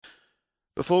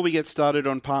Before we get started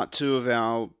on part two of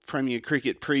our Premier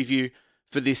Cricket preview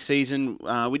for this season,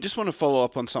 we just want to follow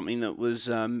up on something that was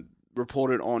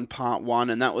reported on part one,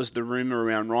 and that was the rumour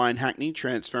around Ryan Hackney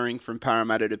transferring from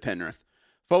Parramatta to Penrith.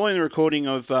 Following the recording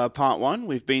of part one,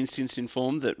 we've been since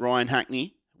informed that Ryan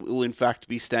Hackney will in fact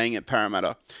be staying at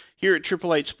Parramatta. Here at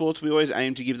Triple H Sports, we always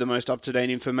aim to give the most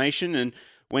up-to-date information, and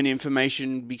when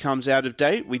information becomes out of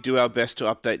date, we do our best to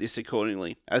update this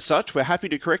accordingly. As such, we're happy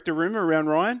to correct the rumour around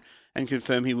Ryan and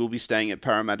confirm he will be staying at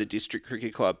Parramatta District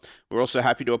Cricket Club. We're also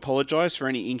happy to apologise for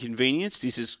any inconvenience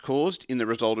this has caused in the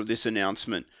result of this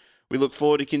announcement. We look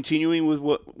forward to continuing with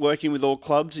working with all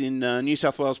clubs in New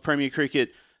South Wales Premier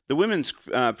Cricket, the Women's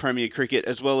Premier Cricket,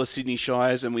 as well as Sydney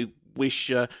Shires, and we wish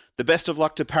the best of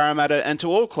luck to Parramatta and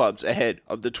to all clubs ahead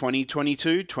of the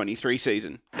 2022-23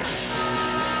 season.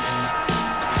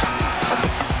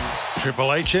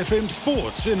 Triple H FM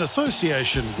Sports in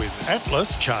association with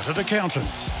Atlas Chartered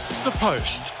Accountants. The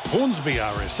Post, Hornsby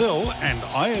RSL and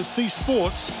ISC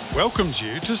Sports welcomes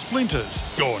you to Splinters,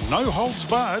 your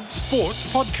no-holds-barred sports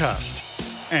podcast.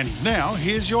 And now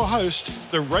here's your host,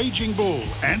 the Raging Bull,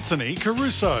 Anthony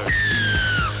Caruso.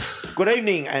 Good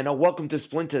evening and welcome to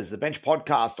Splinters, the bench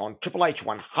podcast on Triple H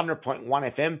 100.1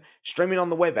 FM, streaming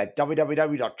on the web at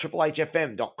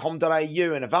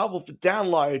www.triplehfm.com.au and available for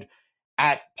download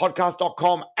at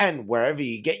podcast.com and wherever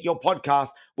you get your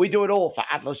podcasts. We do it all for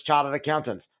Atlas Chartered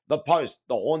Accountants, The Post,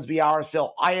 the Hornsby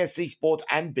RSL, ISC Sports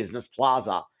and Business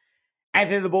Plaza.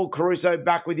 Anthony the Bull Caruso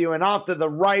back with you, and after the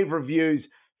rave reviews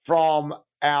from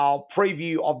our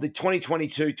preview of the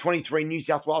 2022-23 New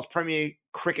South Wales Premier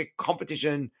Cricket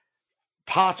Competition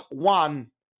Part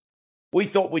 1, we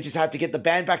thought we just had to get the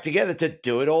band back together to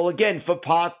do it all again for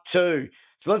Part 2.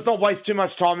 So let's not waste too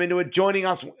much time into it. Joining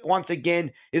us once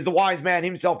again is the wise man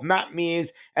himself, Matt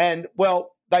Mears. And,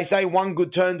 well, they say one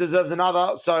good turn deserves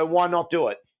another, so why not do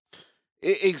it?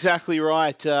 Exactly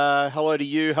right. Hello to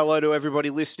you. Hello to everybody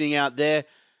listening out there.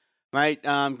 Mate,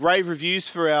 rave reviews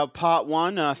for our part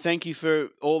one. Thank you for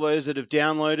all those that have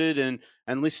downloaded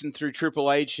and listened through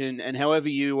Triple H and however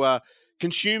you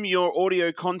consume your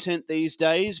audio content these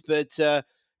days. But as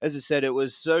I said, it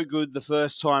was so good the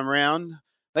first time round.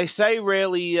 They say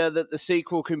rarely that the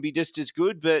sequel can be just as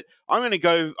good, but I'm going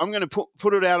to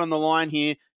put it out on the line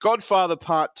here. Godfather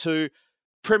Part 2,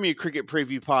 Premier Cricket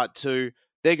Preview Part 2.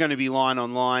 They're going to be line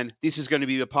on line. This is going to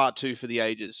be a Part 2 for the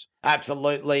ages.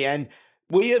 Absolutely, and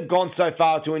we have gone so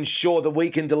far to ensure that we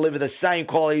can deliver the same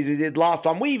quality as we did last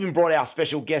time. We even brought our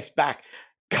special guest back,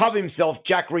 Cub himself,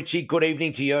 Jack Ritchie. Good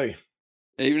evening to you.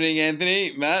 Evening,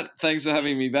 Anthony. Matt, thanks for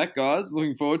having me back, guys.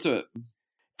 Looking forward to it.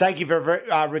 Thank you for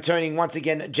returning once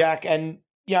again, Jack. And,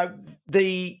 you know,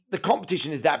 the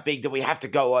competition is that big that we have to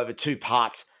go over two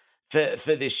parts for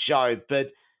this show.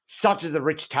 But such is the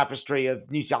rich tapestry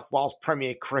of New South Wales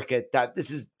Premier Cricket that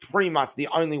this is pretty much the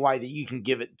only way that you can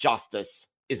give it justice,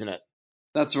 isn't it?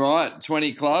 That's right.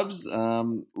 20 clubs,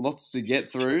 lots to get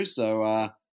through.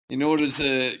 So in order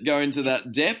to go into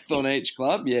that depth on each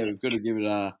club, we've got to give it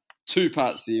a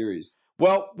two-part series.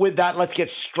 Well, with that, let's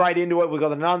get straight into it. We've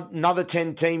got another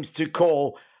 10 teams to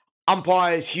call.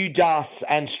 Umpires Hugh Das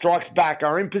and Strikes Back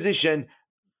are in position.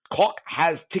 Clock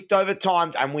has ticked over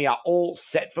time, and we are all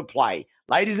set for play.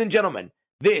 Ladies and gentlemen,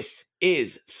 this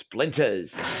is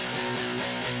Splinters.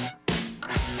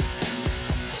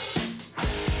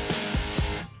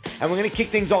 And we're going to kick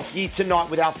things off here tonight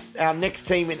with our next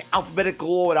team in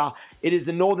alphabetical order. It is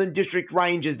the Northern District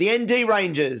Rangers, the ND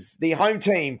Rangers, the home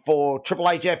team for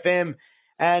Triple H FM.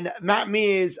 And Matt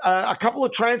Mears, a couple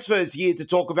of transfers here to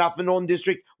talk about for Northern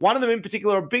District. One of them in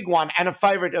particular, a big one, and a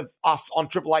favourite of us on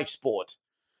Triple H Sport.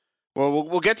 Well,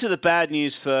 we'll get to the bad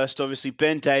news first. Obviously,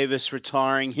 Ben Davis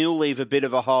retiring. He'll leave a bit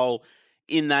of a hole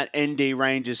in that ND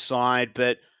Rangers side.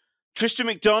 But Tristan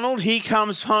McDonald, he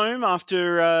comes home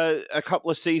after a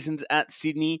couple of seasons at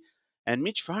Sydney. And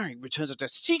Mitch Farring returns after a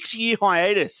 6-year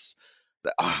hiatus.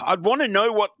 I'd want to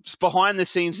know what's behind the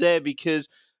scenes there because,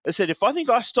 as I said, if I think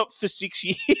I stopped for 6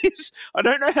 years, I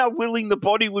don't know how willing the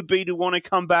body would be to want to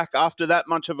come back after that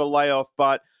much of a layoff.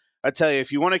 But I tell you,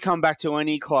 if you want to come back to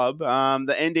any club,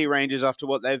 the ND Rangers, after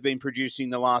what they've been producing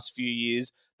the last few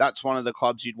years, that's one of the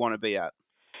clubs you'd want to be at.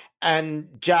 And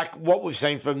Jack, what we've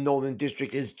seen from Northern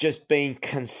District is just being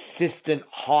consistent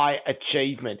high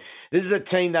achievement. This is a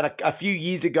team that a few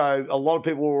years ago, a lot of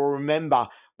people will remember,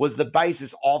 was the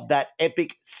basis of that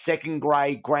epic second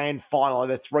grade grand final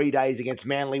over 3 days against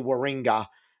Manly Warringah.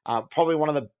 Probably one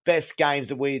of the best games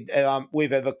that we've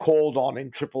ever called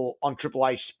on Triple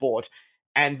H Sport.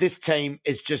 And this team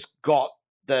has just got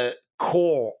the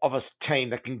core of a team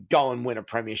that can go and win a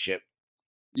premiership.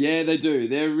 Yeah, they do.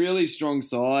 They're a really strong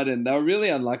side, and they were really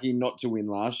unlucky not to win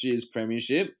last year's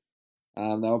premiership. They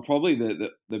were probably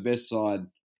the best side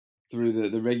through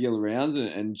the regular rounds,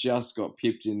 and just got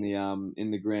pipped in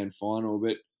the grand final.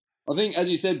 But I think, as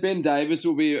you said, Ben Davis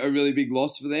will be a really big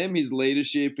loss for them. His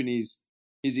leadership and his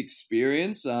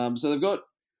experience. So they've got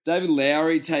David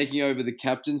Lowry taking over the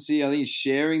captaincy. I think he's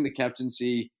sharing the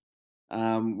captaincy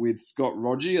with Scott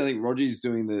Rodgie. I think Roggie's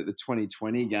doing the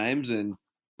 2020 games, and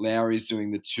Lowry's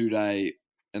doing the 2-day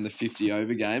and the 50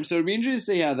 over games. So it'll be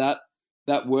interesting to see how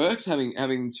that works,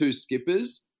 having two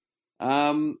skippers.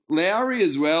 Lowry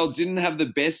as well didn't have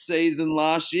the best season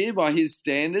last year by his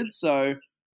standards. So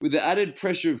with the added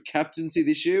pressure of captaincy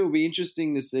this year, it'll be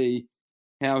interesting to see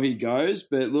how he goes.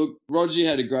 But look, Rodgie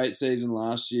had a great season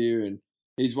last year, and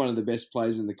he's one of the best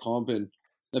players in the comp. And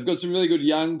they've got some really good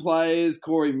young players.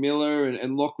 Corey Miller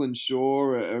and Lachlan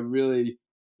Shaw are really,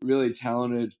 really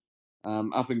talented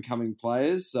up-and-coming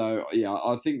players. So, yeah,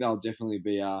 I think they'll definitely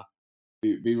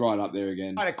be right up there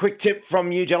again. A quick tip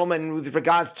from you, gentlemen, with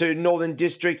regards to Northern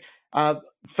District.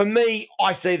 For me,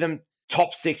 I see them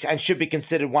top 6 and should be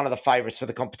considered one of the favourites for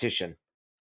the competition.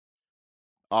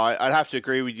 I'd have to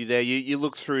agree with you there. You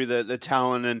look through the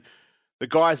talent and the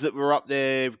guys that were up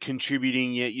there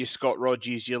contributing, your Scott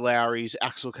Rodgers, your Lowrys,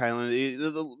 Axel Kalen,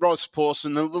 the Ross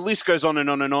Pawson, the list goes on and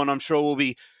on and on. I'm sure we'll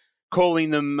be calling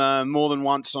them more than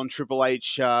once on Triple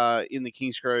H in the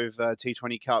Kingsgrove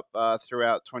T20 Cup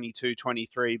throughout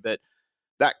 22-23. But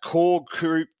that core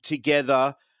group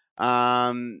together,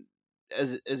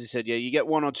 as you said, yeah, you get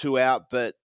one or two out,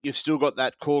 but you've still got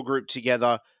that core group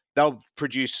together. They'll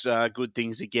produce good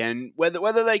things again.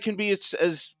 Whether they can be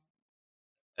as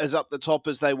up the top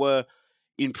as they were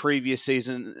in previous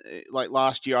season, like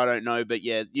last year, I don't know. But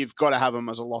yeah, you've got to have them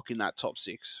as a lock in that top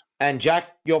 6. And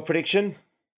Jack, your prediction?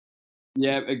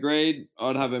 Yeah, agreed.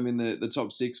 I'd have them in the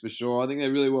top 6 for sure. I think they're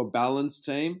a really well-balanced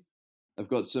team. They've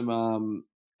got some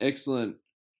excellent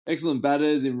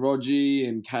batters in Rodgie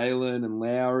and Kalen and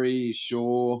Lowry,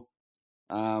 Shaw.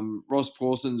 Ross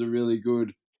Pawson's a really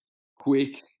good,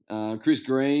 quick. Chris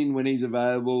Green, when he's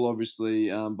available, obviously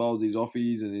bowls his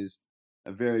offies and is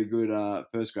a very good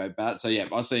first-grade bat. So, yeah,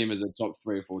 I see him as a top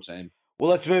 3 or 4 team. Well,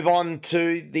 let's move on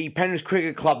to the Penrith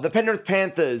Cricket Club, the Penrith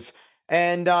Panthers.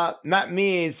 And Matt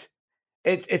Mears,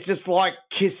 it's just like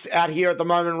Kiss out here at the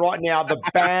moment right now. The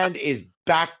band is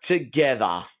back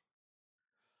together.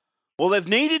 Well, they've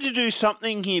needed to do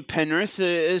something here, Penrith.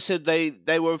 As I said,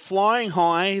 they were flying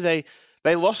high.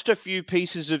 They lost a few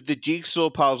pieces of the jigsaw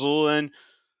puzzle, and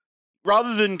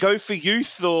rather than go for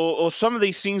youth or some of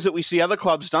these things that we see other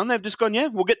clubs done, they've just gone, yeah,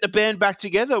 we'll get the band back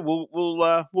together.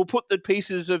 We'll put the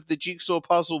pieces of the jigsaw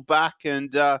puzzle back,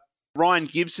 and Ryan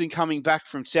Gibson coming back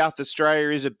from South Australia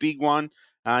is a big one.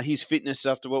 His fitness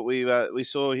after what we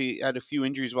saw, he had a few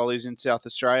injuries while he was in South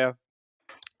Australia.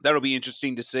 That'll be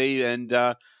interesting to see, and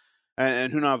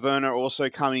Hunar Werner also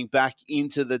coming back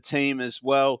into the team as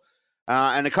well.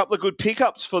 And a couple of good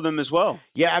pickups for them as well.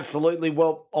 Yeah, absolutely.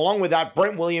 Well, along with that,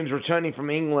 Brent Williams returning from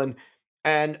England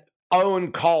and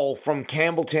Owen Cole from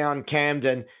Campbelltown,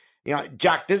 Camden. You know,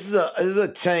 Jack, this is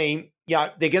a team.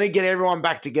 Yeah, they're going to get everyone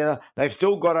back together. They've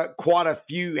still got quite a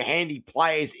few handy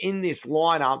players in this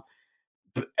lineup.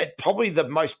 Probably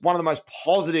one of the most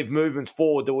positive movements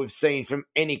forward that we've seen from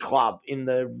any club in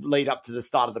the lead up to the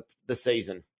start of the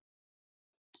season.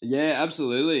 Yeah,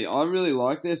 absolutely. I really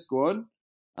like their squad.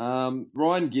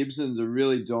 Ryan Gibson's a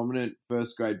really dominant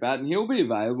first grade bat, and he'll be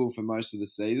available for most of the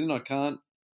season. I can't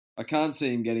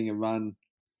see him getting a run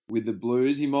with the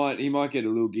Blues. He might get a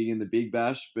little gig in the Big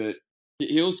Bash, but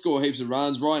he'll score heaps of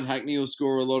runs. Ryan Hackney will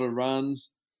score a lot of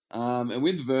runs. And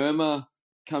with Verma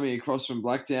coming across from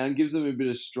Blacktown, gives them a bit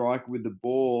of strike with the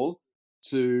ball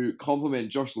to complement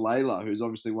Josh Layla, who's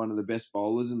obviously one of the best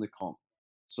bowlers in the comp.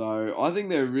 So I think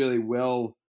they're a really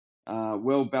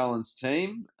well-balanced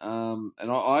team, and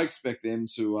I expect them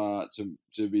to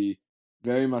be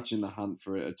very much in the hunt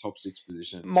for a top 6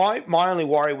 position. My only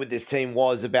worry with this team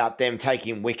was about them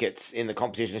taking wickets in the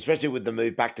competition, especially with the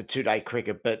move back to 2-day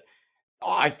cricket. But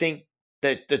I think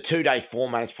that the 2-day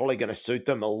format is probably going to suit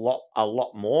them a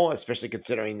lot more, especially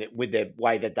considering that with their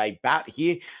way that they bat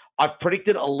here. I've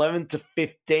predicted 11th to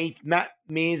 15th. Matt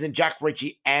Mears and Jack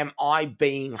Ritchie, am I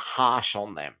being harsh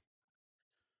on them?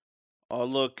 Oh,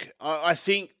 look, I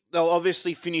think they'll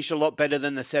obviously finish a lot better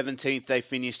than the 17th they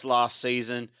finished last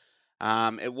season.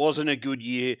 It wasn't a good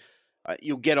year.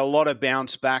 You'll get a lot of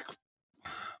bounce back.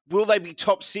 Will they be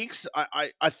top 6? I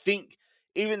think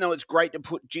even though it's great to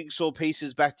put jigsaw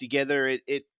pieces back together,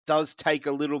 it does take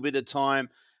a little bit of time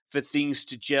for things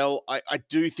to gel. I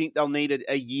do think they'll need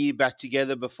a year back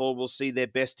together before we'll see their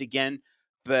best again.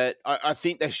 But I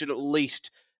think they should at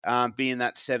least be in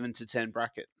that 7 to 10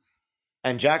 bracket.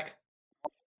 And Jack?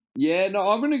 Yeah, no,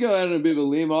 I'm going to go out on a bit of a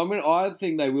limb. I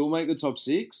think they will make the top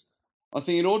 6. I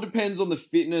think it all depends on the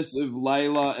fitness of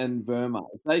Layla and Verma.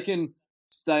 If they can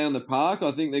stay on the park,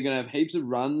 I think they're going to have heaps of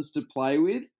runs to play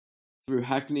with through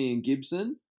Hackney and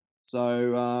Gibson.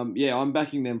 So, I'm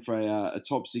backing them for a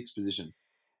top 6 position.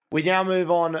 We now move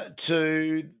on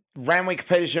to Randwick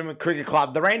Petersham Cricket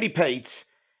Club, the Randy Peets.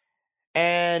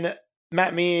 And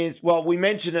Matt Mears, well, we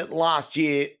mentioned it last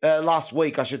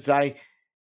week, I should say.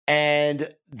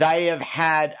 And they have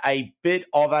had a bit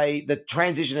of the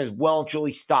transition has well and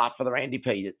truly start for the Randy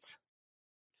Peets.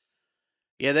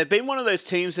 Yeah, they've been one of those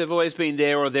teams. They've always been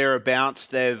there or thereabouts.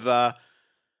 They've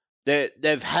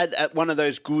had one of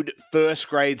those good first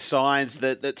grade sides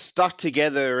that stuck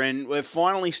together, and we're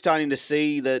finally starting to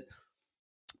see that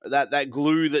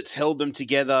glue that's held them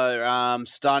together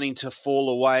starting to fall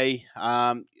away.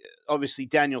 Obviously,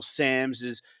 Daniel Sams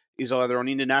is either on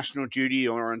international duty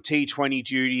or on T20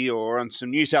 duty or on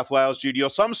some New South Wales duty or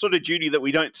some sort of duty that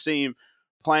we don't see him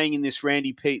playing in this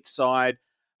Randy Peets side.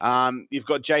 You've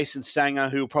got Jason Sanger,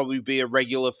 who will probably be a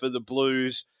regular for the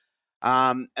Blues.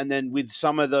 And then with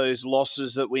some of those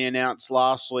losses that we announced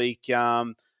last week,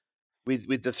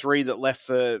 with the 3 that left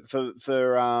for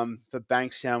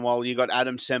Bankstown, while you got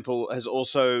Adam Semple has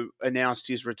also announced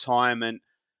his retirement.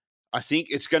 I think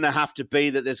it's going to have to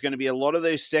be that there's going to be a lot of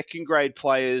those second grade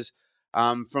players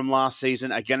from last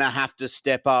season are going to have to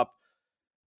step up.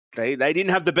 They didn't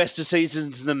have the best of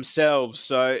seasons themselves,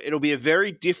 so it'll be a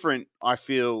very different, I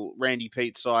feel, Randy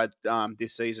Peets side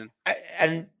this season.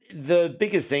 And the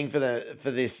biggest thing for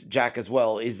this, Jack, as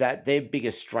well, is that their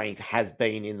biggest strength has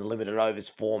been in the limited overs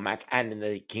formats and in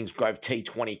the Kingsgrove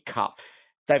T20 Cup.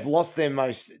 They've lost their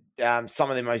some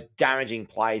of their most damaging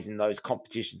plays in those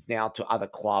competitions now to other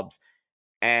clubs.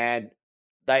 And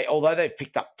although they've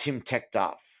picked up Tim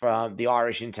Tector from the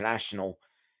Irish International,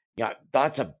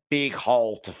 that's a big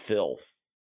hole to fill.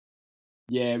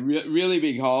 Yeah, really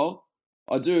big hole.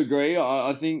 I do agree.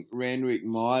 I think Randwick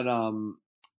might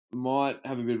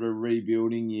have a bit of a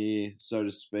rebuilding year, so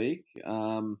to speak.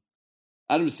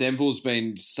 Adam Semple's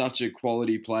been such a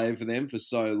quality player for them for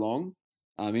so long,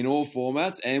 in all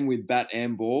formats and with bat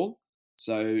and ball.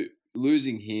 So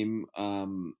losing him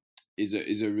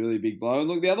is a really big blow. And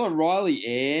look, the other one, Riley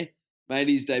Eyre, made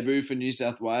his debut for New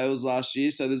South Wales last year.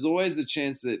 So there's always the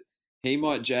chance that he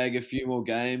might jag a few more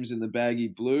games in the baggy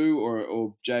blue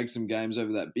or jag some games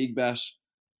over that Big Bash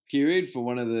period for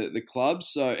one of the clubs.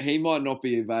 So he might not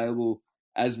be available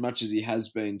as much as he has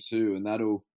been too, and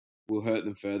that'll will hurt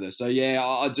them further. So yeah,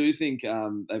 I do think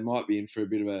they might be in for a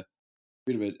bit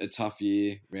of a tough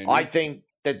year. Randy. I think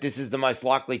that this is the most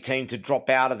likely team to drop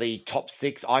out of the top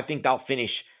 6. I think they'll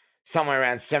finish somewhere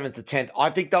around 7th to 10th.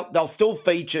 I think they'll still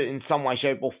feature in some way,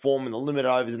 shape or form in the limited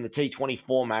overs and the T20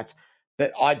 formats,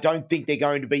 but I don't think they're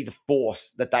going to be the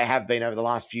force that they have been over the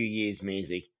last few years,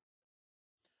 Mearsy.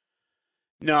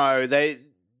 No, the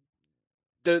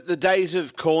days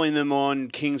of calling them on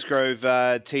Kingsgrove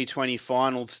T20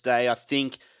 Finals Day, I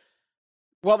think,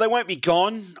 well, they won't be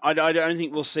gone. I don't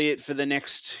think we'll see it for the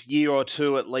next year or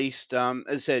two at least. As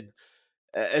I said,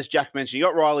 as Jack mentioned, you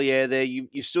got Riley Eyre there.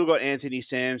 You've still got Anthony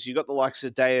Sams. You've got the likes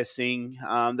of Daya Singh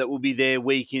that will be there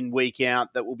week in, week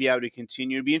out, that will be able to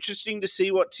continue. It'll be interesting to see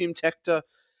what Tim Tector,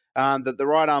 the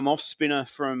right arm off spinner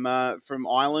from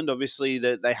Ireland, obviously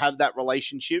that they have that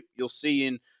relationship. You'll see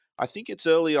in, I think it's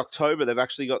early October, they've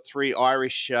actually got 3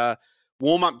 Irish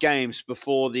warm-up games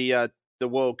before the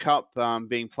World Cup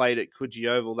being played at Coogee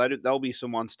Oval. They'll be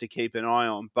some ones to keep an eye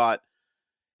on, but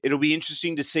it'll be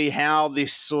interesting to see how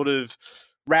this sort of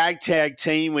ragtag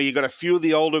team, where you got a few of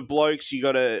the older blokes, you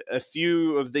got a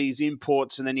few of these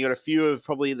imports, and then you got a few of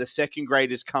probably the second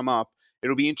graders come up.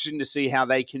 It'll be interesting to see how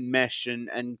they can mesh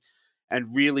and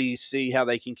really see how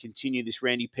they can continue this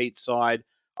Randy Peets side.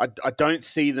 I don't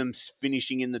see them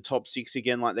finishing in the top 6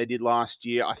 again like they did last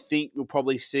year. I think we'll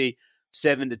probably see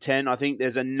 7 to 10. I think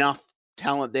there's enough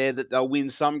talent there that they'll win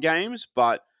some games,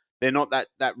 but they're not that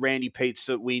Randy Peets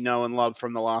that we know and love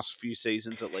from the last few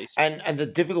seasons, at least. And the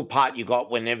difficult part you got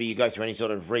whenever you go through any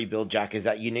sort of rebuild, Jack, is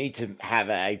that you need to have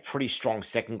a pretty strong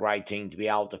second grade team to be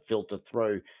able to filter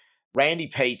through. Randy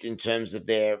Peets, in terms of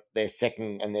their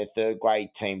second and their third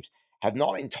grade teams, have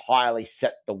not entirely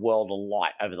set the world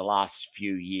alight over the last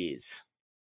few years.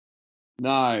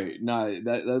 No,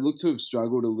 they look to have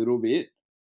struggled a little bit.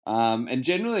 And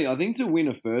generally, I think to win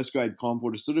a first grade comp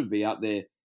or to sort of be up there,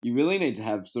 you really need to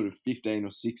have sort of 15 or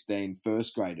 16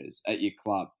 first graders at your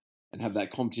club and have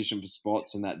that competition for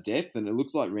spots and that depth. And it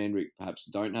looks like Randwick perhaps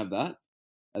don't have that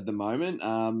at the moment.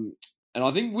 And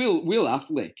I think Will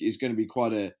Affleck is going to be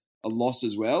quite a loss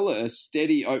as well. A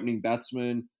steady opening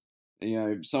batsman,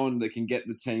 someone that can get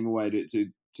the team away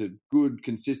to good,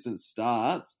 consistent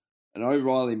starts. An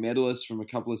O'Reilly medalist from a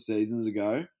couple of seasons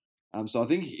ago. So I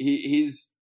think his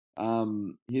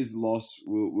loss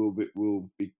will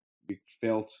be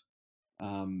felt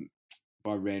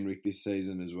by Randwick this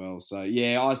season as well. So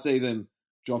yeah, I see them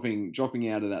dropping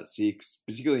out of that 6,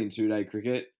 particularly in 2-day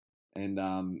cricket, and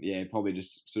probably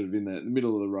just sort of in the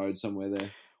middle of the road somewhere there.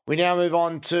 We now move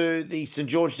on to the St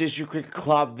George District Cricket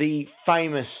Club, the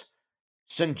famous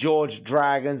St George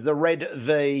Dragons, the Red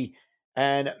V,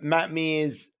 and Matt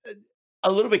Mears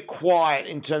a little bit quiet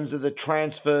in terms of the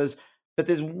transfers, but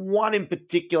there's one in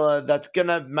particular that's going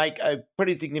to make a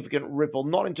pretty significant ripple,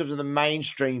 not in terms of the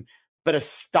mainstream, but a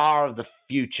star of the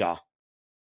future.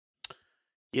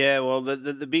 Yeah, well,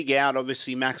 the big out,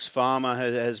 obviously, Max Farmer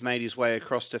has made his way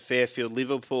across to Fairfield,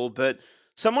 Liverpool, but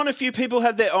someone a few people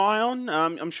have their eye on.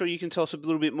 I'm sure you can tell us a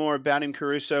little bit more about him,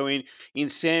 Caruso, in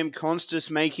Sam Constas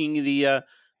making the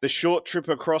short trip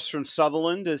across from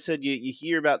Sutherland. As I said, you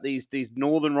hear about these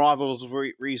northern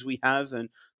rivalries we have, and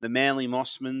the Manly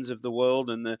Mossmans of the world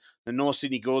and the North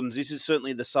Sydney Gordons. This is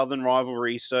certainly the southern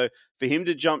rivalry. So for him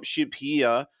to jump ship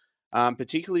here,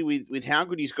 particularly with how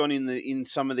good he's gone in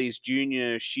some of these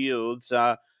junior shields,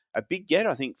 a big get,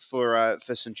 I think, for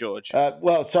St George. A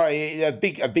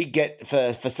big get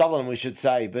for Sutherland, we should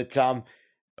say. But my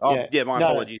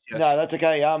apologies. Yes. No, that's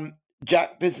okay.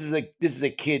 Jack, this is a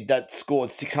kid that scored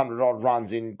 600 odd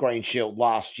runs in Green Shield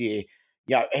last year.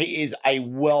 He is a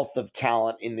wealth of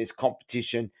talent in this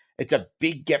competition. It's a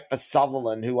big get for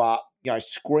Sutherland, who are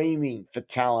screaming for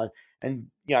talent. And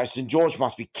St George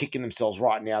must be kicking themselves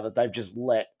right now that they've just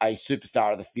let a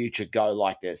superstar of the future go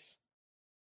like this.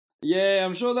 Yeah,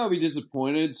 I'm sure they'll be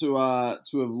disappointed to have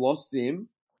lost him.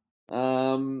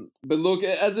 But look,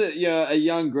 as a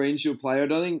young Green Shield player,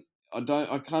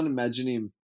 I can't imagine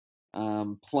him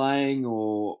playing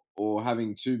or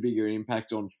having too big an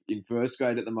impact in first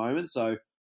grade at the moment. So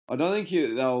I don't think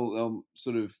he'll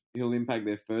impact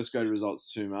their first grade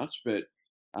results too much. But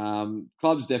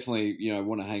clubs definitely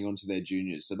want to hang on to their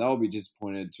juniors, so they'll be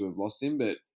disappointed to have lost him.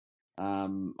 But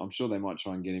I'm sure they might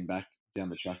try and get him back down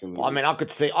the track a little bit. I mean, I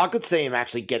could see him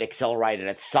actually get accelerated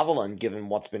at Sutherland, given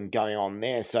what's been going on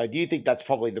there. So do you think that's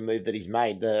probably the move that he's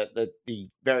made? The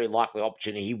very likely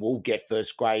opportunity he will get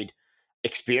first grade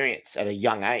experience at a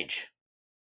young age.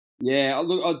 Yeah,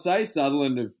 look, I'd say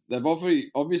Sutherland they've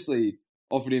obviously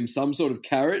offered him some sort of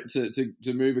carrot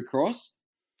to move across.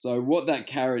 So what that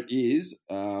carrot is,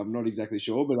 I'm not exactly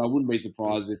sure, but I wouldn't be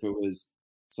surprised if it was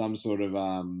some sort of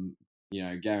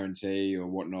guarantee or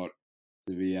whatnot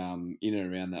to be in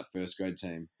and around that first grade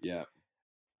team. Yeah.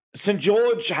 St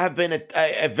George have been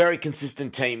a very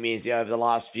consistent team, over the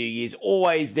last few years,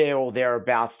 always there or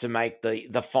thereabouts to make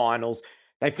the finals.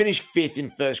 They finished 5th in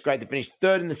first grade. They finished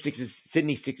 3rd in the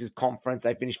Sydney Sixers Conference.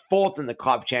 They finished 4th in the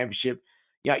club championship.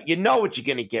 You know what you're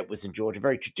going to get with St George, a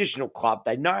very traditional club.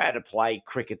 They know how to play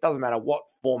cricket. Doesn't matter what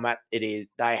format it is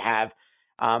they have.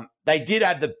 They did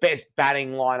have the best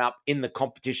batting lineup in the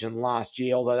competition last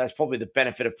year, although that's probably the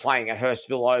benefit of playing at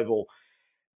Hurstville Oval.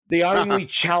 The only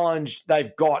challenge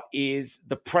they've got is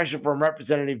the pressure from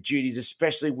representative duties,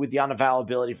 especially with the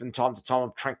unavailability from time to time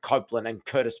of Trent Copeland and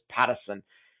Curtis Patterson.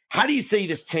 How do you see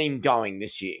this team going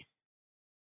this year?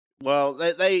 Well,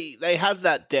 they have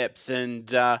that depth,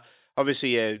 and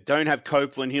obviously, don't have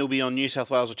Copeland. He'll be on New South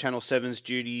Wales or Channel 7's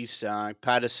duties.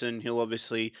 Patterson, he'll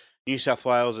obviously New South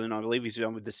Wales, and I believe he's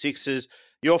on with the Sixers.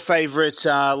 Your favourite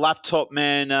laptop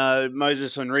man,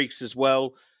 Moses Henriques, as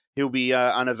well. He'll be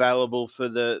unavailable for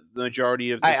the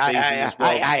majority of the season as well.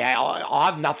 I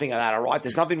have nothing of that, all right?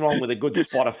 There's nothing wrong with a good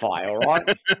Spotify, all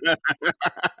right?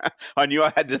 I knew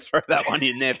I had to throw that one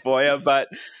in there for you, but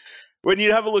when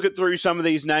you have a look through some of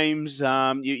these names,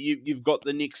 you've got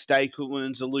the Nick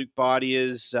Staplemans, the Luke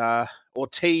Bardias,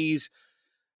 Ortiz,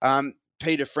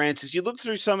 Peter Francis. You look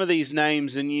through some of these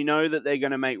names and you know that they're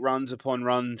going to make runs upon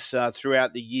runs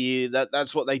throughout the year.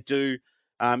 That's what they do.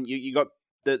 You got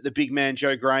the big man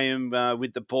Joe Graham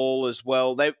with the ball as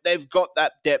well. They've got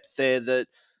that depth there that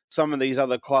some of these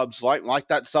other clubs, like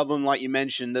that Southern, like you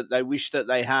mentioned, that they wish that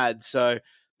they had. So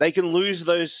they can lose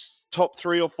those top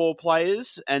 3 or 4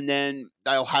 players, and then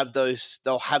they'll have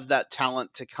that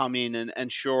talent to come in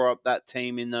and shore up that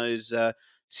team in those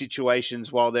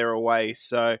situations while they're away.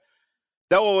 So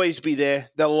they'll always be there.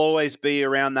 They'll always be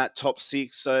around that top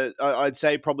 6. So I'd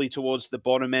say probably towards the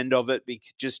bottom end of it,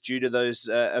 just due to those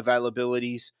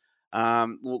availabilities.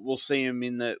 We'll see them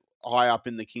in the high up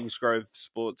in the Kingsgrove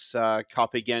Sports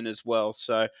Cup again as well.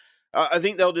 So I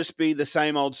think they'll just be the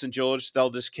same old St George. They'll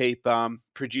just keep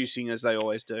producing as they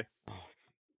always do.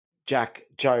 Jack,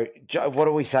 Joe, what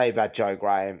do we say about Joe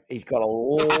Graham? He's got a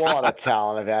lot of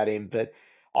talent about him, but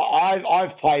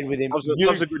I've played with him. Loves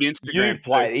a good Instagram. You've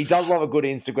played. He does love a good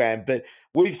Instagram, but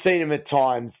we've seen him at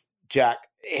times, Jack.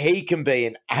 He can be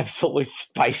an absolute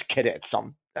space cadet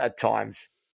at times.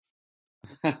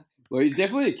 Well, he's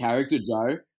definitely a character,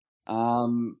 Joe.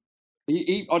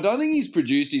 I don't think he's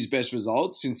produced his best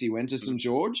results since he went to St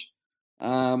George.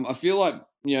 I feel like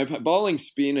bowling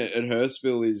spin at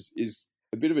Hurstville is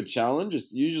a bit of a challenge.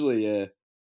 It's usually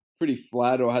pretty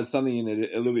flat or has something in it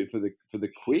a little bit for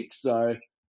the quick. So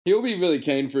he'll be really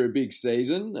keen for a big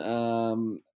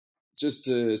season, just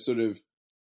to sort of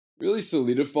really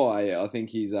solidify, I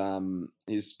think, his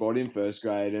spot in first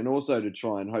grade, and also to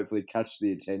try and hopefully catch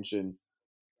the attention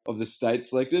of the state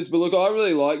selectors. But look, I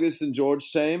really like this St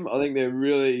George team. I think they're a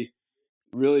really,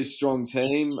 really strong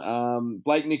team.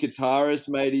 Blake Nikitaris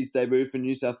made his debut for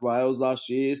New South Wales last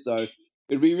year, so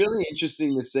it'll be really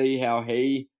interesting to see how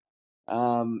he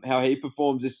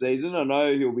performs this season. I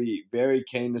know he'll be very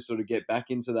keen to sort of get back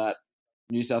into that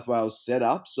New South Wales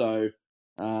setup. So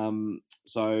it'll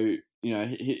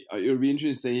be interesting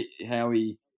to see how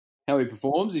he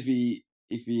performs, if he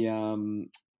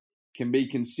can be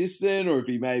consistent, or if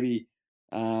he maybe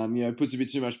puts a bit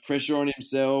too much pressure on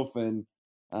himself and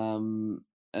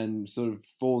sort of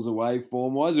falls away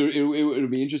form wise. It'll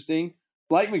be interesting.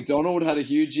 Blake McDonald had a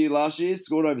huge year last year,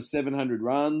 scored over 700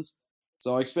 runs,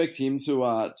 so I expect him to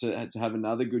have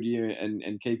another good year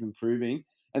and keep improving.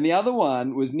 And the other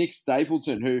one was Nick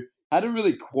Stapleton, who had a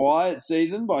really quiet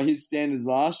season by his standards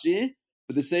last year,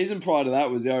 but the season prior to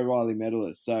that was the O'Reilly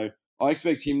medalist. So I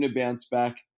expect him to bounce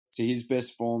back to his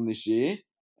best form this year.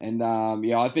 And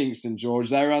I think St George,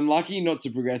 they were unlucky not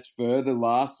to progress further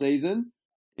last season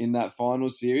in that final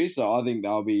series. So I think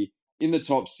they'll be in the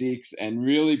top 6 and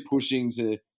really pushing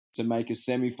to make a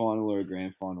semi-final or a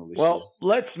grand final this year. Well,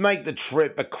 let's make the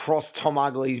trip across Tom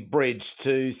Ugley's bridge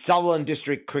to Sutherland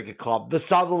District Cricket Club, the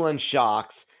Sutherland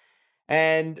Sharks.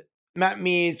 And Matt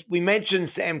Mears, we mentioned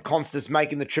Sam Constas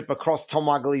making the trip across Tom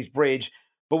Ugley's bridge,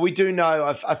 but we do know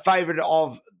a favourite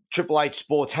of Triple H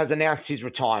Sports has announced his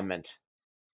retirement.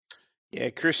 Yeah,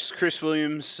 Chris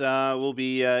Williams will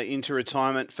be into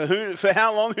retirement for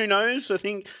how long? Who knows? I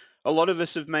think a lot of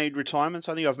us have made retirements.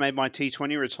 I think I've made my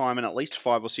T20 retirement at least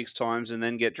 5 or 6 times, and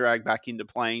then get dragged back into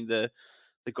playing the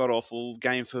god awful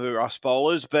game for us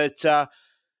bowlers. But as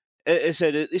I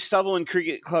said, this Sutherland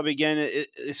Cricket Club again,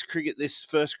 this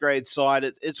first grade side,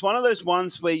 it's one of those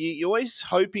ones where you're always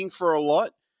hoping for a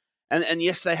lot. And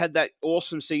yes, they had that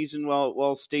awesome season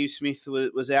while Steve Smith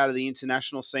was out of the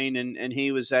international scene, and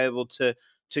he was able to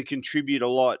contribute a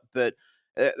lot. But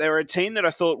they were a team that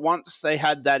I thought once they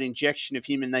had that injection of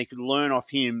him and they could learn off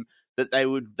him, that they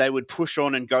would push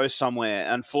on and go somewhere.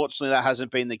 Unfortunately, that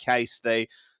hasn't been the case. They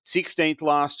 16th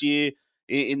last year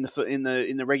in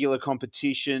the regular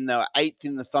competition. They were 8th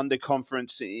in the Thunder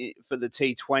Conference for the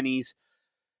T20s.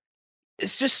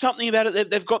 It's just something about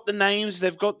it. They've got the names.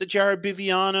 They've got the Jared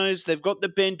Bivianos. They've got the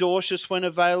Ben Dorshus when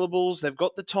availables. They've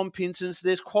got the Tom Pinsons.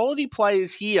 There's quality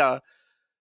players here,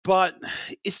 but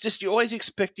it's just you're always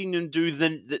expecting them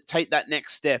to take that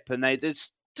next step, and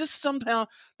somehow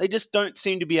they just don't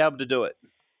seem to be able to do it.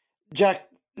 Jack,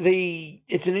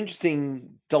 it's an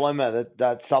interesting dilemma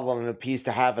that Sutherland appears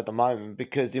to have at the moment,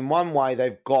 because in one way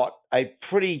they've got a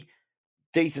pretty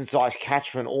decent-sized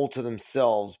catchment all to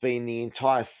themselves, being the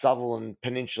entire Sutherland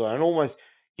Peninsula, and almost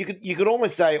you could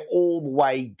almost say all the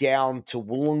way down to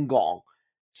Wollongong.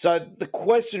 So the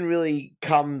question really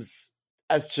comes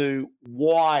as to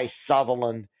why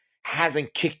Sutherland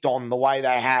hasn't kicked on the way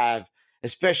they have,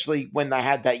 especially when they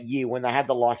had that year when they had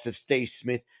the likes of Steve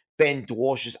Smith, Ben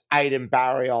Dwarshus, Aidan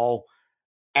Barriol,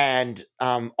 and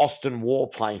Austin Waugh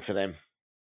playing for them.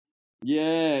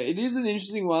 Yeah, it is an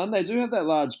interesting one. They do have that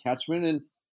large catchment, and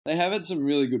they have had some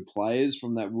really good players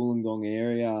from that Wollongong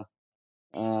area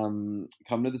come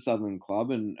to the Sutherland club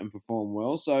and perform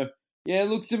well. So, yeah,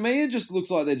 look, to me, it just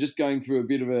looks like they're just going through a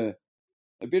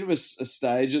bit of a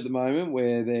stage at the moment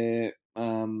where they're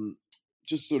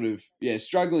just sort of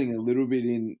struggling a little bit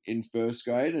in first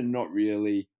grade and not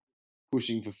really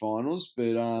pushing for finals.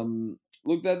 But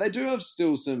look, they do have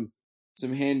still some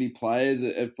handy players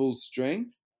at full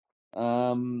strength.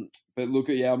 But look,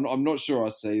 I'm not sure I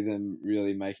see them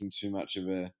really making too much of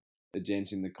a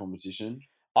dent in the competition.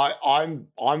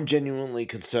 I'm genuinely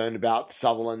concerned about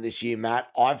Sutherland this year, Matt.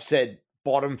 I've said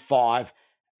bottom 5,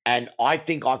 and I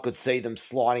think I could see them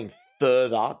sliding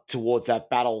further towards that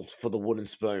battle for the wooden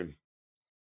spoon.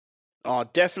 Oh,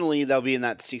 definitely they'll be in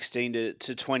that 16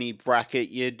 to 20 bracket.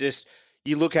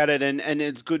 You look at it, and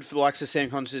it's good for the likes of Sam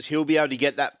Constas. He'll be able to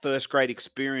get that first grade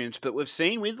experience. But we've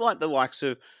seen with the likes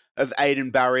of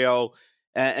Aiden Barriol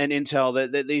and Intel,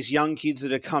 that these young kids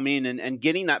that have come in and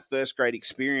getting that first grade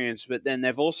experience, but then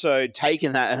they've also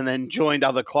taken that and then joined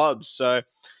other clubs. So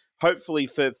hopefully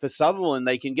for Sutherland,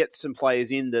 they can get some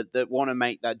players in that want to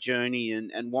make that journey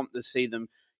and want to see them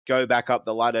go back up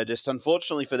the ladder. Just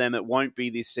unfortunately for them, it won't be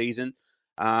this season.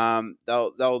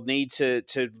 They'll need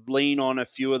to lean on a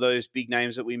few of those big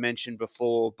names that we mentioned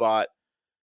before, but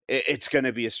it's going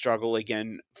to be a struggle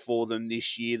again for them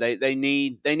this year. They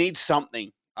need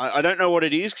something. I don't know what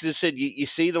it is, because I said you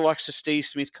see the likes of Steve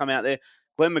Smith come out there.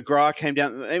 Glenn McGrath came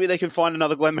down. Maybe they can find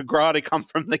another Glenn McGrath to come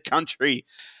from the country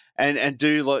and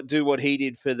do what he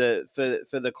did for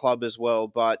the club as well.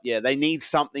 But yeah, they need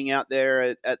something out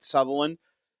there at Sutherland.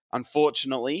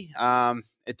 Unfortunately, I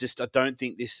don't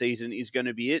think this season is going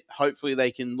to be it. Hopefully,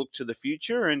 they can look to the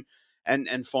future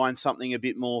and find something a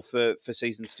bit more for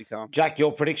seasons to come. Jack,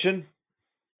 your prediction?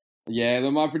 Yeah,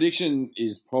 my prediction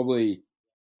is probably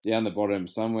down the bottom,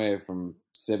 somewhere from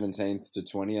 17th to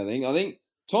 20, I think. I think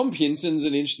Tom Pinson's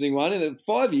an interesting one.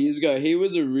 5 years ago, he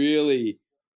was a really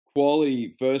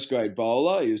quality first-grade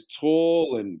bowler. He was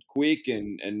tall and quick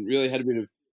and really had a bit of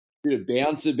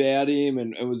bounce about him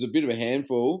and was a bit of a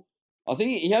handful. I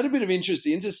think he had a bit of interest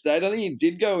interstate. I think he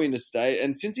did go interstate.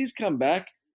 And since he's come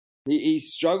back,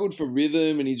 he's struggled for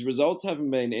rhythm and his results haven't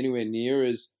been anywhere near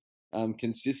as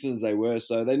consistent as they were.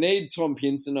 So they need Tom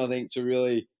Pinson, I think, to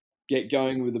really get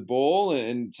going with the ball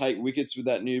and take wickets with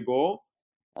that new ball.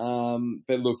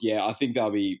 But look, yeah, I think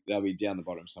they'll be down the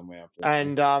bottom somewhere.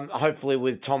 And hopefully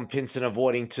with Tom Pinson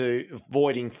avoiding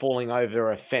falling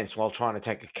over a fence while trying to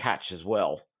take a catch as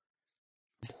well.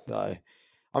 So,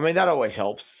 I mean, that always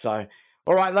helps. So,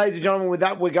 all right, ladies and gentlemen, with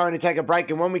that, we're going to take a break.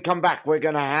 And when we come back, we're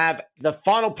going to have the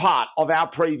final part of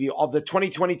our preview of the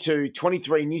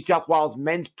 2022-23 New South Wales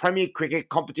Men's Premier Cricket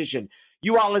Competition.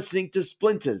 You are listening to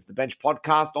Splinters, the Bench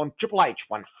podcast on Triple H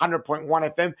 100.1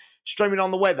 FM, streaming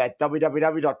on the web at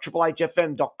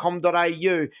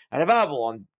www.triplehfm.com.au and available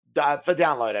on for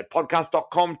download at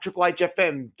podcast.com,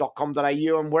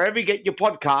 triplehfm.com.au, and wherever you get your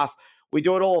podcasts. We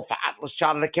do it all for Atlas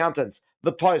Chartered Accountants,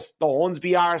 The Post, the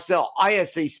Hornsby RSL,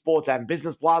 ISC Sports and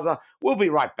Business Plaza. We'll be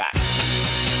right back.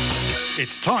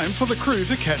 It's time for the crew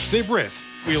to catch their breath.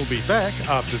 We'll be back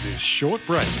after this short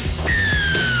break.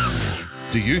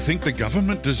 Do you think the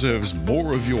government deserves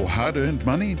more of your hard-earned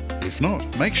money? If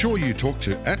not, make sure you talk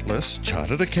to Atlas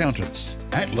Chartered Accountants.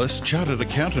 Atlas Chartered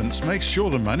Accountants makes sure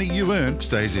the money you earn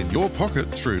stays in your pocket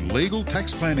through legal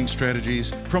tax planning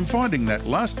strategies, from finding that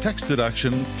last tax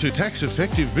deduction to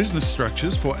tax-effective business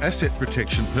structures for asset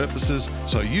protection purposes,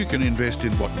 so you can invest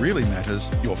in what really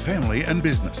matters, your family and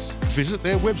business. Visit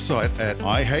their website at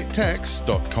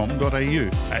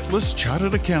ihatetax.com.au. Atlas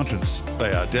Chartered Accountants.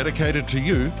 They are dedicated to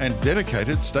you and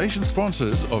dedicated station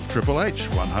sponsors of Triple H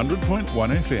 100.1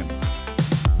 FM.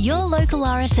 Your local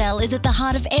RSL is at the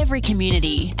heart of every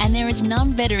community, and there is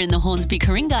none better in the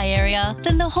Hornsby-Ku-ring-gai area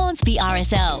than the Hornsby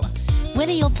RSL.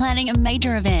 Whether you're planning a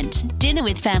major event, dinner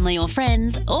with family or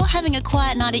friends, or having a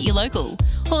quiet night at your local,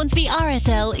 Hornsby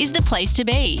RSL is the place to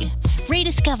be.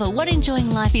 Rediscover what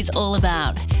enjoying life is all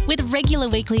about, with regular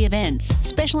weekly events,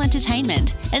 special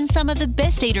entertainment, and some of the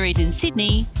best eateries in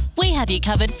Sydney. We have you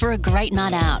covered for a great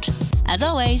night out. As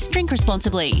always, drink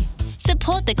responsibly.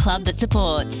 Support the club that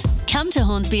supports. Come to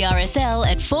Hornsby RSL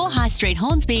at 4 High Street,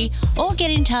 Hornsby, or get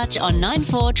in touch on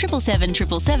 94 777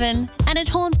 777 and at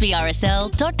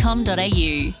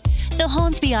hornsbyrsl.com.au. The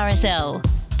Hornsby RSL,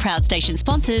 proud station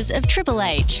sponsors of Triple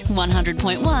H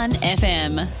 100.1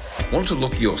 FM. Want to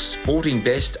look your sporting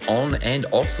best on and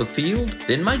off the field?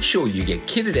 Then make sure you get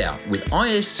kitted out with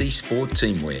ISC Sport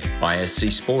Teamwear.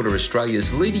 ISC Sport are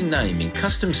Australia's leading name in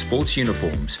custom sports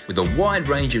uniforms, with a wide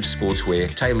range of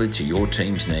sportswear tailored to your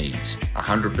team's needs.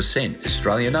 100%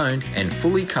 Australian owned and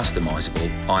fully customisable,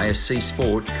 ISC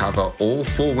Sport cover all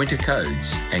 4 winter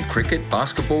codes and cricket,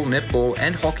 basketball, netball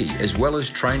and hockey, as well as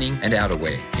training and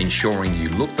outerwear, ensuring you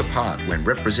look the part when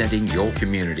representing your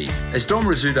community. As Dom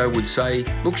Rizzuto would say,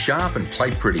 look sharp and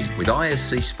play pretty with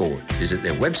ISC Sport. Visit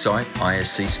their website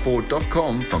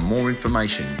iscsport.com for more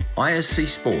information. ISC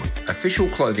Sport, official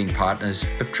clothing partners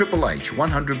of Triple H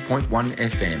 100.1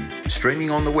 FM. Streaming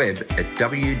on the web at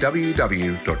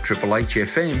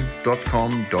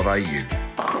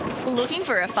www.triplehfm.com.au. Looking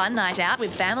for a fun night out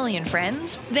with family and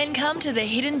friends? Then come to the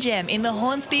hidden gem in the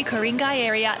Hornsby Ku-ring-gai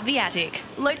area, The Attic.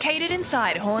 Located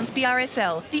inside Hornsby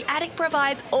RSL, The Attic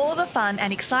provides all the fun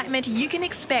and excitement you can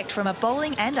expect from a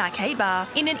bowling and arcade bar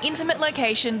in an intimate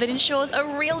location that ensures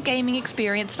a real gaming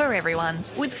experience for everyone.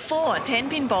 With 4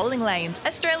 10-pin bowling lanes,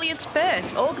 Australia's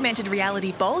first augmented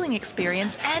reality bowling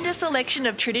experience, and a selection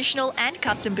of traditional and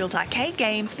custom-built arcade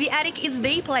games, The Attic is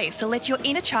the place to let your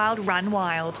inner child run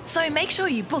wild. So make sure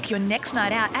you book your next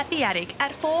night out at The Attic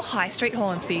at 4 High Street,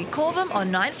 Hornsby. Call them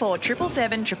on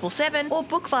 9477 777 or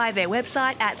book via their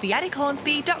website at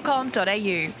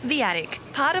theattichornsby.com.au. The Attic,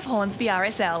 part of Hornsby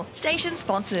RSL, station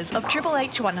sponsors of Triple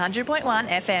H 100.1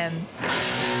 FM.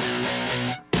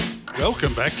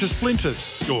 Welcome back to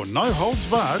Splinters, your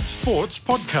no-holds-barred sports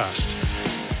podcast.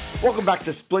 Welcome back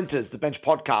to Splinters, the Bench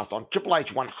podcast on Triple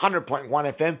H 100.1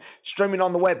 FM, streaming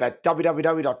on the web at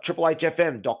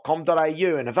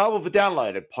www.triplehfm.com.au and available for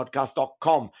download at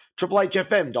podcast.com,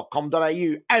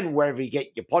 triplehfm.com.au, and wherever you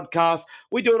get your podcasts.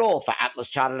 We do it all for Atlas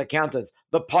Chartered Accountants,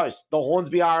 The Post, the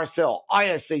Hornsby RSL,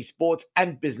 ISC Sports,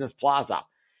 and Business Plaza.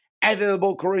 Anthony the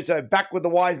Bull Caruso back with the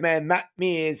wise man Matt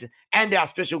Mears and our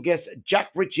special guest Jack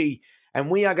Ritchie,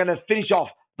 and we are going to finish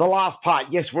off the last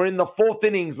part. Yes, we're in the 4th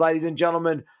innings, ladies and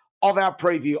gentlemen, of our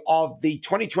preview of the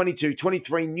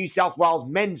 2022-23 New South Wales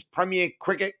Men's Premier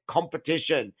Cricket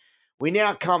Competition. We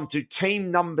now come to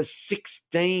team number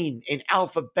 16 in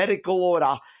alphabetical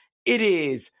order. It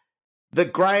is the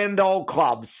Grand Old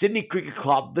Club, Sydney Cricket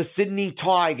Club, the Sydney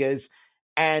Tigers,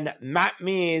 and Matt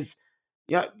Mears.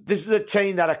 You know, this is a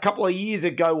team that a couple of years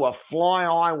ago were fly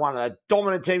high, one of the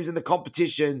dominant teams in the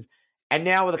competitions, and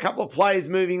now with a couple of players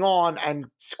moving on and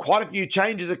quite a few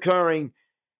changes occurring,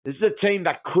 this is a team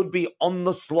that could be on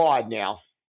the slide now.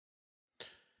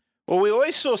 Well, we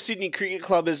always saw Sydney Cricket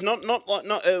Club as not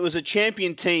it was a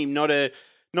champion team, not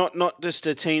just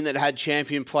a team that had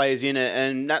champion players in it,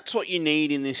 and that's what you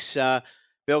need in this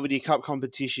Belvedere Cup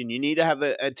competition. You need to have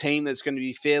a team that's going to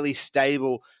be fairly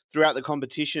stable throughout the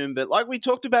competition. But like we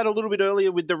talked about a little bit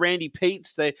earlier with the Randy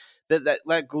Peats, that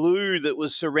glue that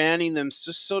was surrounding them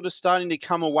just sort of starting to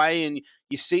come away, and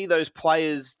you see those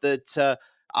players that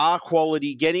are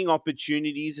quality getting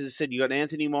opportunities. As I said, you got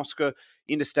Anthony Mosca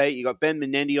interstate, you got Ben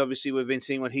Menendee. Obviously, we've been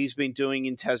seeing what he's been doing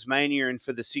in Tasmania and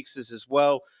for the Sixers as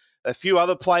well. A few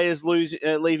other players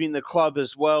leaving the club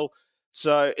as well.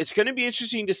 So it's going to be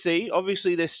interesting to see.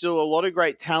 Obviously, there's still a lot of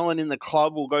great talent in the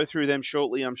club. We'll go through them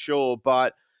shortly, I'm sure,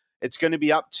 but it's going to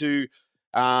be up to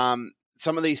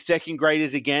some of these second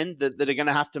graders again that are going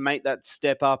to have to make that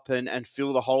step up and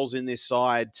fill the holes in this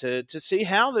side to see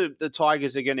how the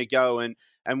Tigers are going to go and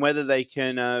whether they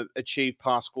can achieve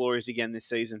past glories again this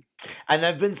season. And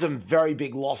there have been some very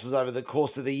big losses over the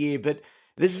course of the year, but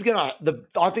this is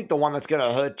I think the one that's going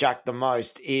to hurt Jack the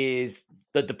most is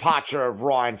the departure of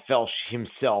Ryan Felsch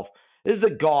himself. This is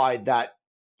a guy that,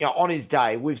 you know, on his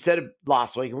day, we've said it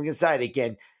last week and we can say it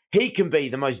again, he can be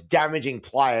the most damaging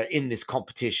player in this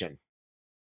competition.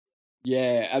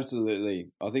 Yeah,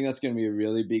 absolutely. I think that's going to be a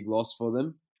really big loss for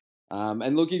them.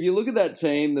 And look, if you look at that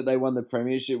team that they won the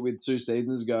premiership with 2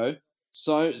 seasons ago,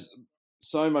 so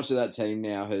much of that team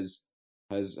now has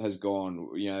gone.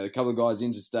 You know, a couple of guys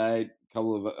interstate, a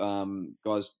couple of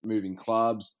guys moving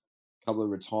clubs, a couple of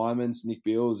retirements. Nick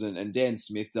Bills and Dan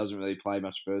Smith doesn't really play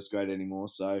much first grade anymore.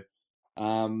 So,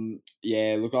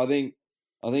 yeah, look, I think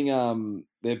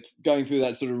they're going through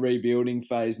that sort of rebuilding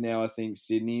phase now. I think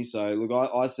Sydney. So look,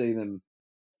 I see them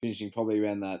finishing probably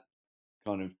around that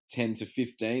kind of 10 to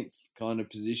 15th kind of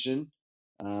position.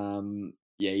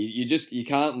 Yeah, you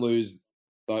can't lose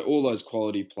all those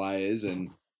quality players and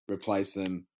replace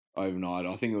them overnight.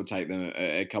 I think it will take them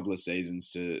a couple of seasons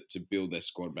to build their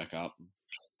squad back up.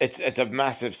 It's a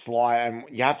massive slide, and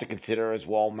you have to consider as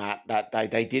well, Matt, that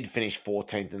they did finish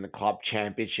 14th in the club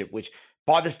championship, which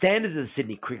by the standards of the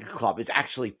Sydney Cricket Club is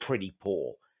actually pretty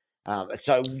poor.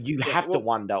 So you have to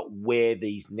wonder where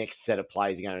these next set of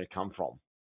players are going to come from.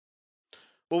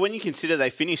 Well, when you consider they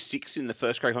finished 6th in the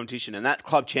first grade competition and that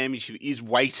club championship is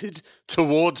weighted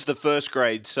towards the first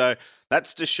grade. So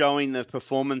that's just showing the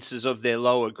performances of their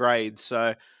lower grades.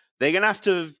 So they're going to have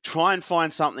to try and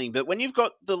find something. But when you've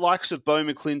got the likes of Beau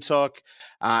McClintock,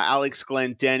 Alex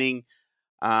Glendenning,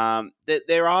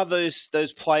 there are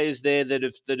those players there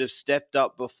that have stepped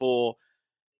up before.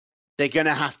 They're going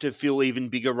to have to fill even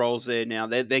bigger roles there now.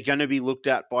 They're going to be looked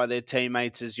at by their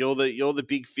teammates as you're the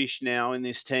big fish now in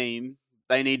this team.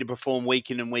 They need to perform week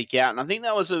in and week out. And I think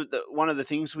that was one of the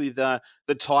things with the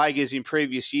Tigers in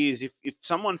previous years. If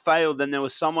someone failed, then there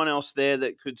was someone else there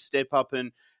that could step up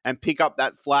and pick up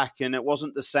that slack. And it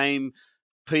wasn't the same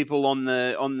people on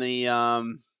the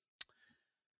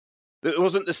it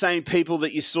wasn't the same people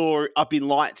that you saw up in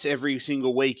lights every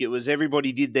single week. It was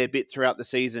everybody did their bit throughout the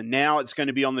season. Now it's going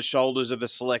to be on the shoulders of a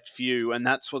select few, and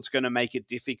that's what's going to make it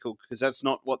difficult because that's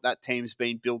not what that team's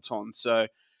been built on. So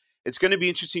it's going to be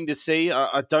interesting to see.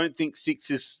 I don't think 6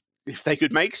 is, if they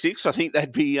could make 6, I think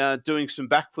they'd be doing some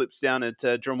backflips down at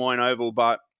Drummoyne Oval.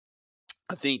 But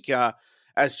I think,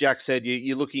 as Jack said,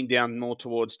 you're looking down more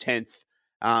towards 10th.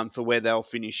 For where they'll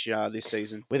finish this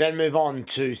season. We then move on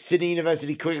to Sydney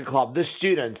University Cricket Club, the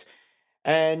Students,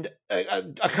 and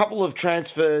a couple of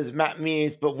transfers, Matt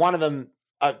Mears, but one of them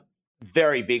a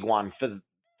very big one for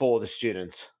the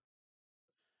Students.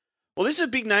 Well, this is a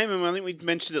big name, and I think we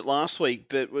mentioned it last week,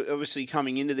 but obviously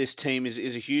coming into this team is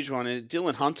a huge one. And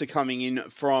Dylan Hunter coming in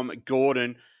from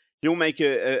Gordon, he'll make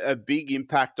a big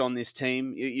impact on this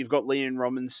team. You've got Liam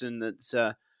Robinson that's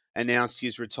announced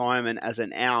his retirement as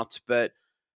an out, but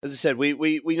as I said,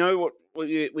 we know what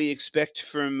we expect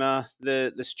from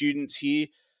the Students here.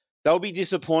 They'll be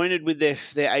disappointed with their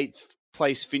 8th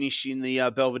place finish in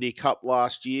the Belvedere Cup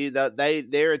last year.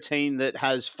 They're a team that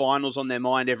has finals on their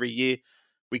mind every year.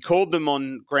 We called them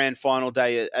on grand final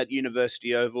day at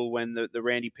University Oval when the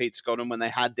Randy Peets got them, when they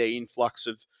had their influx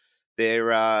of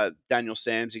their Daniel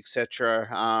Sams,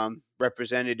 etc.,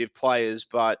 representative players,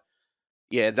 but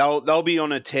yeah, they'll be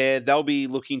on a tear. They'll be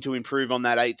looking to improve on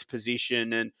that 8th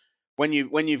position. And when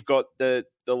you've got the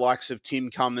likes of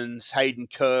Tim Cummins, Hayden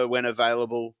Kerr when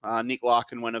available, Nick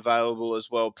Larkin when available as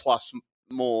well, plus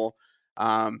more,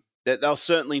 that they'll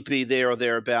certainly be there or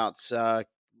thereabouts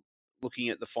looking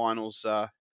at the finals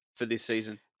for this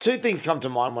season. 2 things come to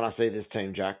mind when I see this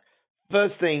team, Jack.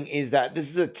 First thing is that this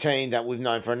is a team that we've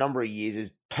known for a number of years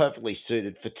is perfectly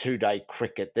suited for 2-day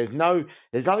cricket. There's nothing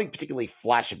particularly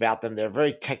flash about them. They're a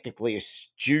very technically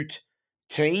astute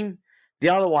team. The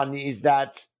other one is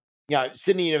that,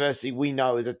 Sydney University, we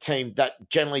know, is a team that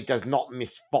generally does not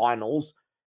miss finals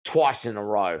twice in a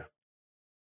row.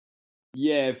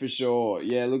 Yeah, for sure.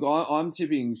 Yeah, look, I'm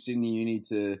tipping Sydney Uni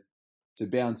to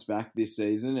bounce back this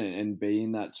season and be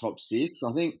in that top 6.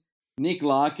 I think Nick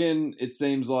Larkin, it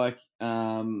seems like,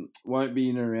 won't be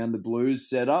in and around the Blues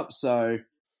setup, so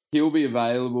he'll be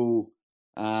available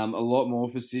a lot more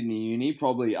for Sydney Uni,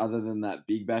 probably other than that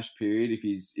Big Bash period if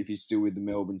he's still with the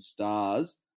Melbourne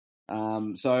Stars.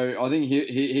 So I think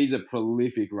he's a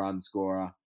prolific run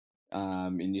scorer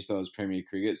in New South Wales Premier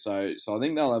Cricket. So I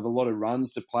think they'll have a lot of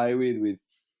runs to play with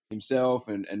himself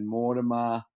and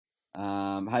Mortimer,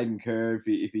 Hayden Kerr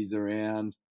if he's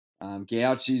around.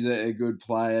 Gauchi's a good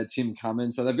player. Tim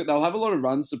Cummins. So they'll have a lot of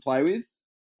runs to play with.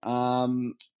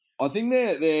 I think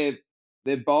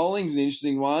their bowling's an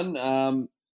interesting one.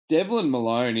 Devlin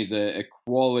Malone is a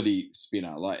quality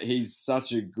spinner. Like, he's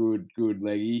such a good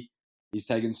leggy. He's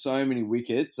taken so many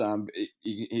wickets.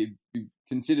 He'd be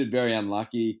considered very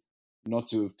unlucky not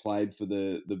to have played for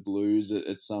the Blues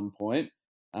at some point.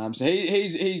 So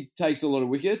he takes a lot of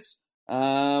wickets.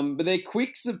 But their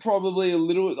quicks are probably a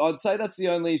little... I'd say that's the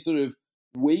only sort of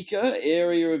weaker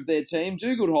area of their team.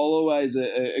 Dougal Holloway is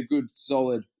a good,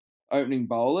 solid opening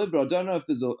bowler, but I don't know if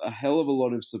there's a hell of a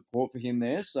lot of support for him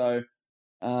there. So,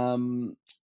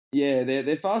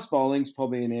 their fast bowling's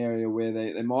probably an area where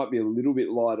they might be a little bit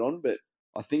light on, but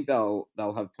I think they'll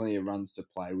have plenty of runs to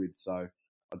play with. So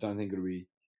I don't think it'll be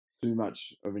too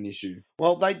much of an issue.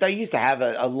 Well, they used to have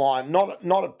a line, not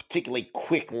a particularly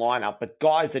quick lineup, but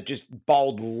guys that just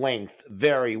bowled length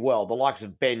very well. The likes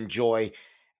of Ben Joy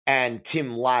and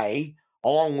Tim Lay,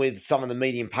 along with some of the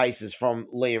medium paces from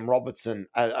Liam Robertson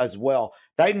as well.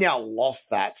 They've now lost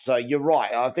that. So you're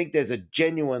right. I think there's a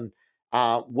genuine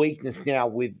weakness now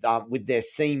with their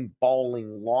seam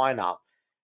bowling lineup.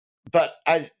 But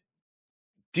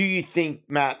do you think,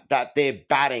 Matt, that their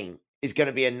batting is going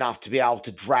to be enough to be able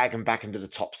to drag them back into the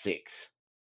top 6?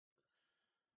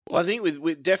 Well, I think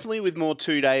with definitely with more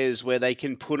 2-dayers where they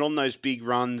can put on those big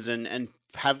runs and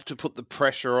have to put the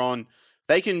pressure on,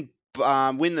 they can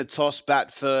win the toss,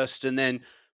 bat first, and then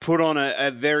put on a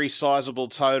very sizable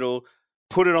total,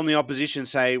 put it on the opposition,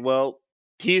 say, well,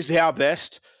 here's our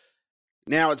best.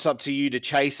 Now it's up to you to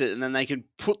chase it, and then they can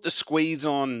put the squeeze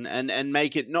on and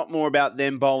make it not more about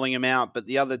them bowling them out, but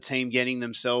the other team getting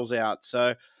themselves out.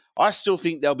 So I still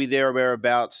think they'll be there or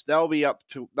whereabouts. They'll be up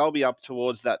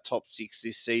towards that top 6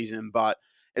 this season, but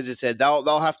as I said,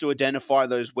 they'll have to identify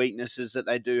those weaknesses that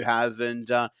they do have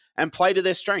and play to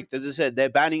their strength. As I said, their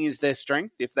batting is their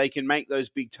strength. If they can make those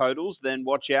big totals, then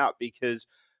watch out, because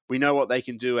we know what they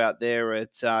can do out there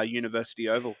at University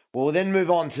Oval. We'll then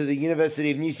move on to the University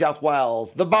of New South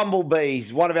Wales, the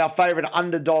Bumblebees, one of our favourite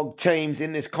underdog teams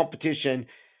in this competition.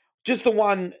 Just the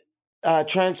one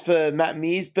transfer, Matt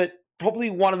Mears, but probably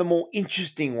one of the more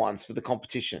interesting ones for the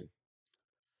competition.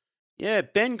 Yeah,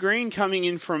 Ben Green coming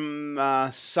in from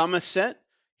Somerset.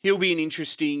 He'll be an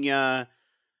interesting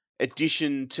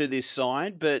addition to this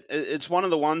side, but it's one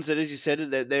of the ones that, as you said,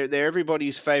 they're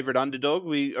everybody's favourite underdog.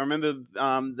 I remember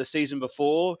the season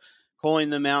before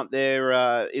calling them out there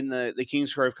in the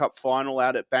Kingsgrove Cup final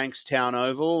out at Bankstown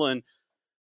Oval, and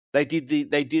they did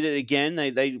it again.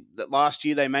 Last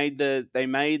year they made the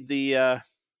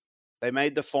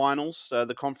finals,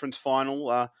 the conference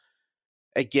final.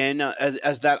 Again,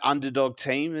 as that underdog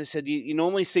team. They said you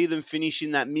normally see them finish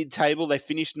in that mid-table. They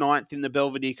finished 9th in the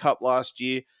Belvedere Cup last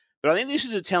year. But I think this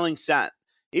is a telling stat.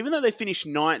 Even though they finished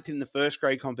 9th in the first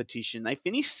grade competition, they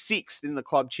finished 6th in the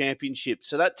club championship.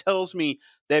 So that tells me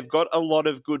they've got a lot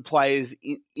of good players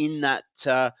in that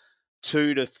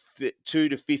 2 to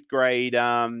 5th grade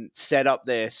setup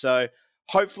there. So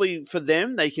hopefully for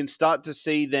them, they can start to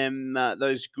see them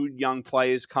those good young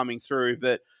players coming through.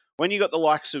 But when you got the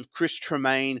likes of Chris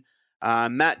Tremaine,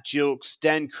 Matt Gilks,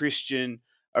 Dan Christian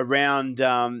around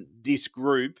this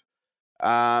group,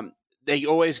 they're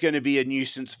always going to be a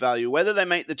nuisance value. Whether they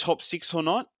make the top 6 or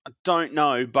not, I don't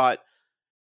know. But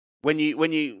when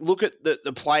you look at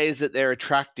the players that they're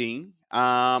attracting,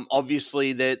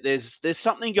 obviously there's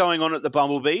something going on at the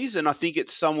Bumblebees, and I think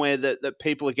it's somewhere that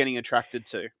people are getting attracted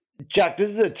to. Jack, this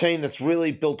is a team that's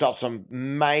really built up some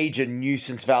major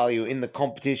nuisance value in the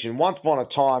competition. Once upon a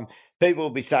time, people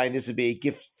would be saying this would be a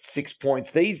gift 6 points.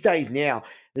 These days now,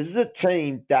 this is a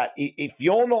team that if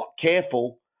you're not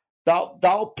careful,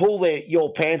 they'll pull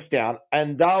your pants down,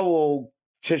 and they will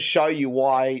to show you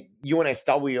why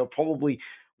UNSW are probably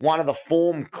one of the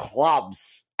form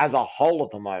clubs as a whole at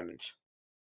the moment.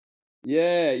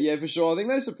 Yeah, for sure. I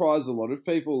think they surprised a lot of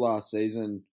people last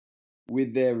season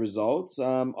with their results.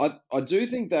 I do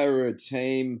think they were a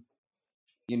team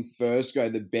in first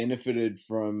grade that benefited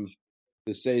from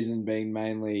the season being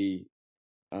mainly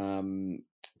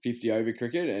 50 over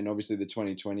cricket and obviously the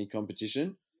 2020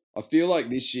 competition. I feel like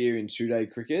this year in 2-day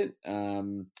cricket,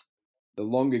 the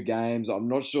longer games, I'm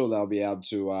not sure they'll be able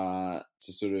to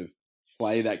sort of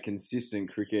play that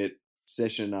consistent cricket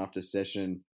session after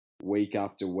session, week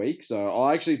after week. So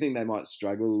I actually think they might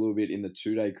struggle a little bit in the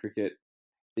 2-day cricket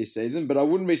this season, but I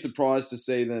wouldn't be surprised to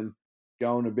see them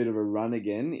go on a bit of a run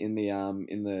again in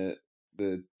the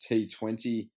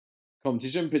T20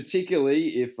 competition,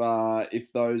 particularly if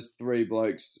those 3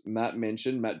 blokes Matt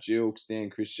mentioned, Matt Gilks, Dan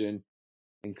Christian,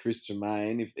 and Chris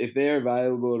Tremaine, if they're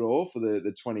available at all for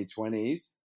the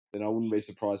 2020s, then I wouldn't be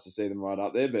surprised to see them right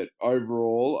up there. But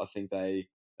overall, I think they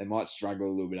might struggle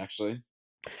a little bit, actually.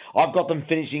 I've got them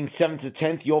finishing 7th to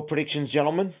 10th. Your predictions,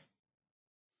 gentlemen?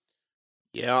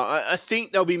 Yeah, I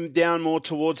think they'll be down more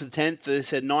towards the 10th. They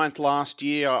said 9th last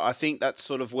year. I think that's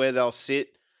sort of where they'll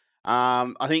sit.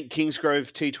 I think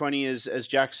Kingsgrove T20, as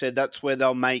Jack said, that's where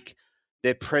they'll make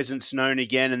their presence known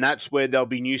again, and that's where they'll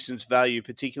be nuisance value,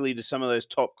 particularly to some of those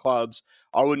top clubs.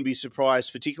 I wouldn't be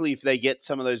surprised, particularly if they get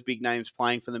some of those big names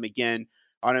playing for them again.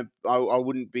 I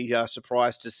wouldn't be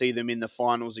surprised to see them in the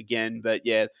finals again. But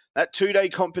yeah, that 2-day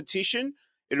competition,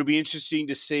 it'll be interesting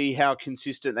to see how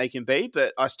consistent they can be,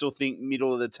 but I still think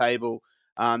middle of the table.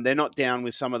 They're not down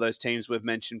with some of those teams we've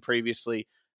mentioned previously.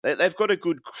 They've got a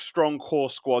good, strong core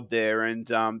squad there, and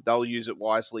they'll use it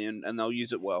wisely and they'll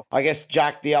use it well. I guess,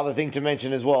 Jack, the other thing to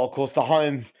mention as well, of course, the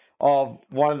home of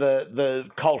one of the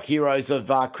cult heroes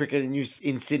of cricket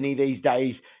in Sydney these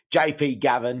days, JP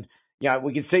Gavin. You know,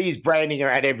 we can see his branding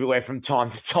around everywhere from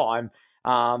time to time.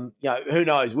 Who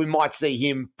knows? We might see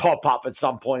him pop up at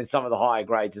some point in some of the higher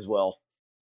grades as well.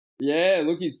 Yeah,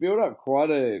 look, he's built up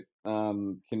quite a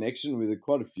connection with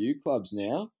quite a few clubs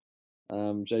now.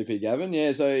 JP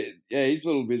Gavin, so his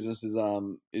little business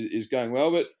is going well.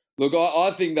 But look,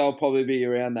 I think they'll probably be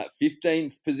around that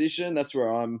 15th position. That's where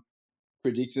I'm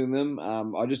predicting them.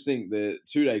 I just think the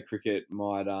 2-day cricket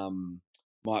might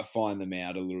find them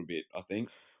out a little bit, I think.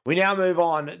 We now move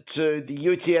on to the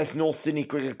UTS North Sydney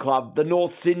Cricket Club, the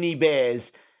North Sydney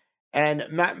Bears. And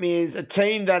Matt Mears, a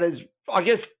team that has, I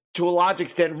guess, to a large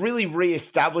extent, really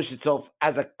re-established itself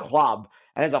as a club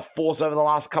and as a force over the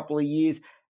last couple of years.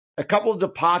 A couple of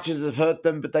departures have hurt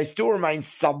them, but they still remain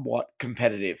somewhat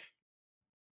competitive.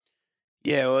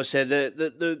 Yeah, well, I said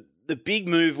the big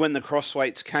move when the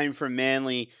crossweights came from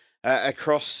Manly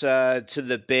across to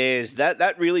the Bears,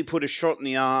 that really put a shot in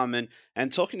the arm.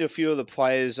 And talking to a few of the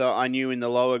players I knew in the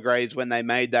lower grades when they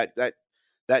made that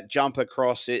jump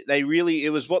across, it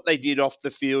was what they did off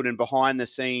the field and behind the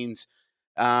scenes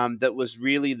that was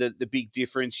really the big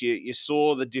difference. You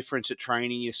saw the difference at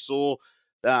training. You saw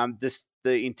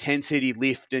the intensity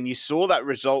lift, and you saw that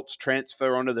results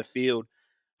transfer onto the field.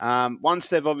 Once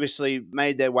they've obviously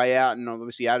made their way out, and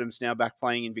obviously Adam's now back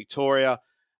playing in Victoria,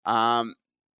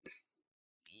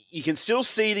 you can still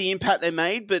see the impact they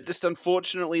made, but just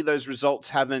unfortunately those results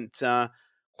haven't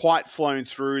quite flown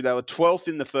through. They were 12th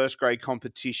in the first grade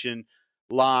competition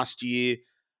last year,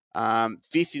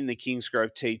 5th in the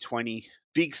Kingsgrove T20.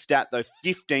 Big stat though,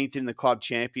 15th in the club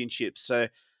championships. So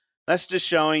that's just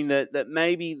showing that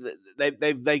maybe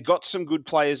they got some good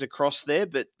players across there,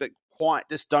 but quite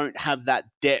just don't have that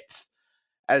depth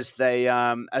as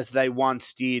they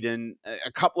once did, and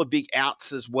a couple of big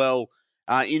outs as well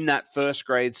in that first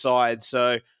grade side.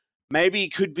 So maybe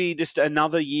it could be just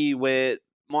another year where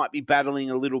might be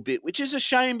battling a little bit, which is a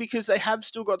shame because they have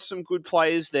still got some good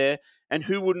players there, and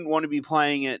who wouldn't want to be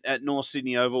playing at North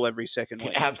Sydney Oval every second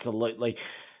week? Absolutely.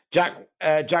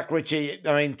 Jack Ritchie,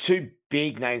 I mean, two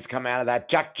big names come out of that.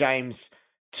 Jack James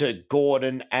to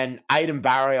Gordon and Aidan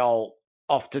Barriol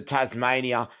off to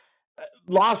Tasmania.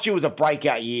 Last year was a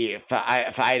breakout year for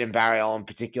Aidan Barriol in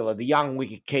particular. The young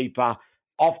wicket keeper,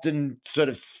 often sort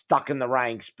of stuck in the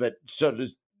ranks, but sort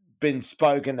of been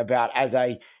spoken about as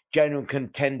a genuine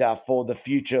contender for the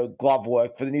future glove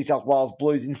work for the New South Wales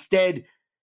Blues. Instead,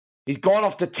 he's gone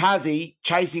off to Tassie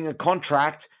chasing a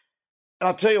contract. And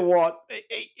I'll tell you what,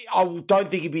 I don't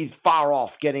think he'd be far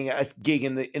off getting a gig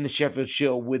in the Sheffield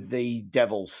Shield with the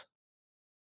Devils.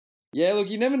 Yeah, look,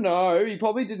 you never know. He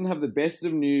probably didn't have the best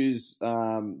of news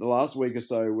the last week or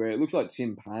so, where it looks like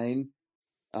Tim Payne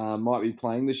might be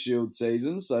playing the Shield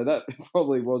season. So that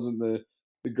probably wasn't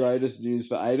the greatest news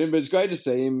for Aidan. But it's great to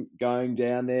see him going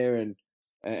down there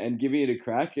and giving it a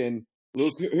crack. And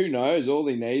look, who knows? All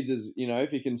he needs is,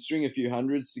 if he can string a few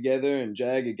hundreds together and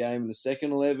jag a game in the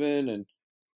second 11 and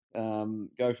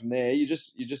go from there. You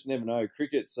just never know.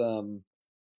 Cricket's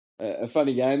a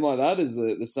funny game like that, as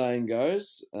the saying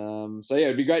goes. So yeah,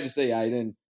 it'd be great to see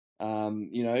Aidan,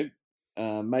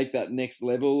 make that next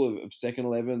level of second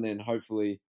 11, then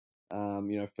hopefully,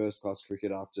 first class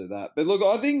cricket after that. But look,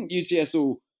 I think UTS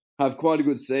will have quite a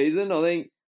good season. I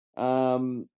think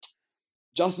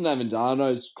Justin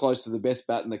Avendano's close to the best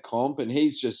bat in the comp, and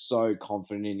he's just so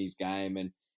confident in his game,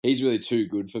 and he's really too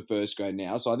good for first grade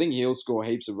now. So I think he'll score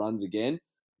heaps of runs again.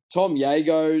 Tom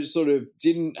Yago sort of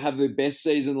didn't have the best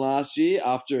season last year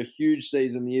after a huge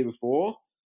season the year before.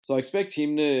 So I expect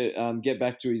him to get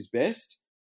back to his best.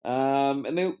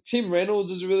 And then Tim Reynolds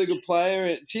is a really good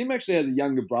player. Tim actually has a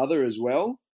younger brother as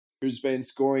well, who's been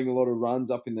scoring a lot of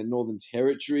runs up in the Northern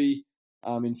Territory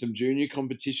in some junior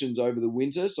competitions over the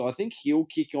winter. So I think he'll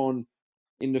kick on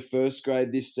into first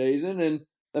grade this season. And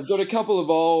they've got a couple of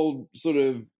old sort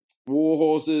of war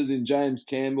horses in James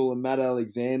Campbell and Matt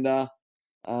Alexander,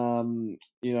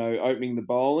 opening the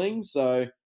bowling. So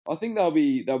I think they'll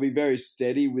be very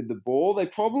steady with the ball. They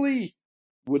probably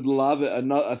would love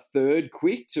a third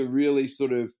quick to really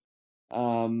sort of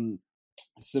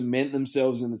cement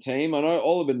themselves in the team. I know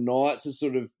Oliver Knights has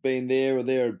sort of been there or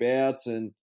thereabouts,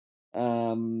 and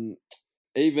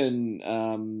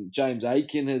even James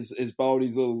Aiken has bowled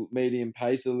his little medium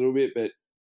pace a little bit, but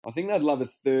I think they'd love a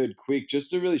third quick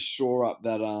just to really shore up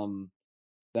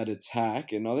that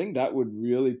attack, and I think that would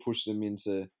really push them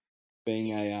into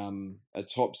being a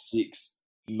top six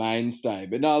mainstay.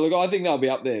 But no, look, I think they'll be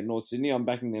up there, North Sydney. I'm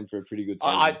backing them for a pretty good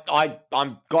season.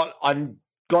 I'm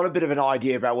got a bit of an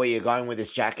idea about where you're going with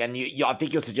this, Jack, and I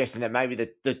think you're suggesting that maybe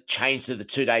the change to the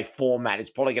 2-day format is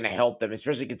probably going to help them,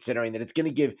 especially considering that it's going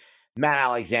to give Matt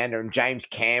Alexander and James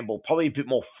Campbell probably a bit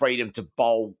more freedom to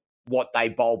bowl what they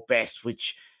bowl best,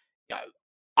 which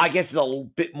I guess is a little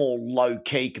bit more low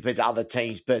key compared to other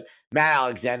teams. But Matt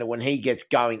Alexander, when he gets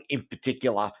going in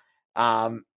particular,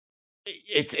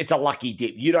 it's a lucky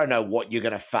dip. You don't know what you're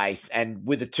going to face, and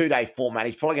with a 2-day format,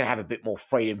 he's probably going to have a bit more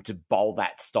freedom to bowl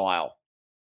that style.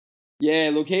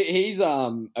 Yeah, look, he's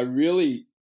a really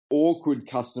awkward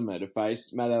customer to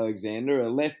face, Matt Alexander, a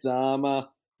left armer,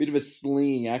 bit of a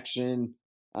slinging action,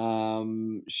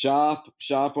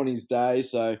 sharp on his day,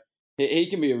 so he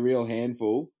can be a real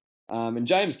handful. And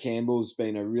James Campbell's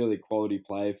been a really quality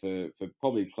player for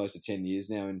probably close to 10 years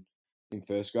now in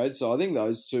first grade, so I think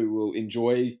those two will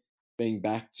enjoy being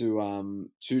back to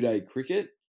 2-day cricket.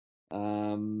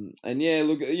 And yeah,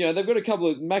 look, they've got a couple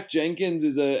of... Mac Jenkins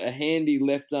is a handy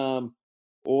left arm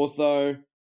ortho,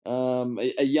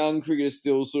 a young cricketer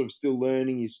still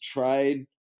learning his trade,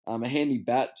 a handy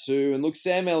bat too. And look,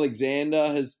 Sam Alexander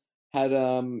has had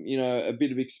a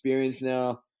bit of experience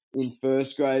now in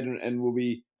first grade and will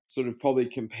be sort of probably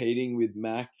competing with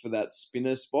Mac for that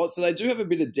spinner spot. So they do have a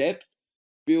bit of depth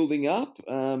building up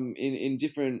in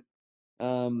different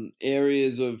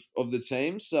areas of the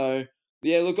team. So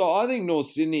yeah, look, I think North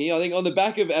Sydney, I think on the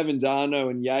back of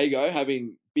Avendano and Yago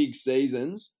having big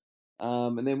seasons,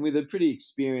 and then with a pretty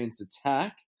experienced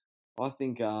attack, I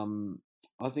think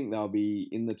they'll be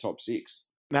in the top 6.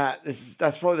 Matt,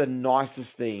 that's probably the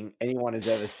nicest thing anyone has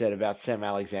ever said about Sam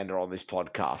Alexander on this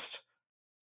podcast.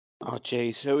 Oh,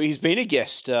 geez. So he's been a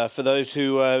guest. For those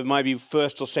who might be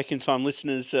first or second time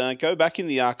listeners, go back in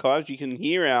the archives. You can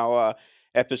hear our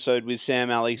episode with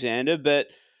Sam Alexander. But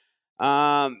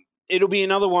it'll be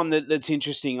another one that's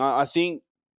interesting. I think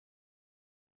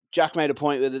Jack made a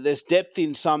point that there's depth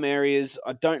in some areas.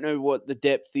 I don't know what the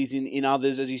depth is in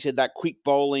others. As you said, that quick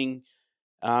bowling,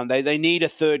 they need a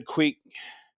third quick.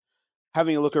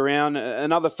 Having a look around,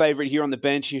 another favourite here on the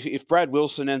bench. If Brad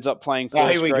Wilson ends up playing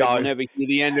first grade, we'll never hear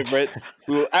the end of it.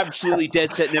 We'll absolutely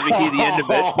dead set never hear the end of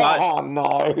it. But,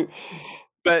 no.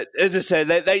 But as I said,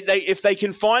 they if they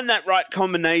can find that right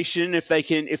combination, if they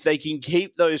can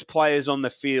keep those players on the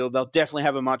field, they'll definitely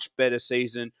have a much better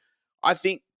season. I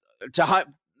think to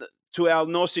our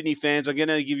North Sydney fans, I'm going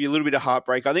to give you a little bit of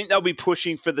heartbreak. I think they'll be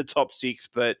pushing for the top 6,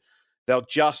 but they'll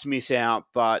just miss out.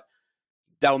 But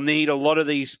they'll need a lot of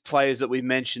these players that we've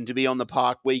mentioned to be on the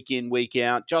park week in, week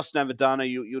out. Justin Avadana,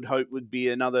 you'd hope would be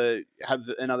have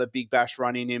another big bash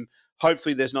run in him.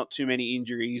 Hopefully there's not too many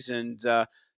injuries and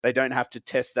they don't have to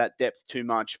test that depth too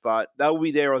much, but they'll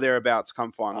be there or thereabouts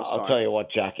come finals time. I'll tell you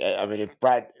what, Jack. I mean,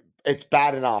 it's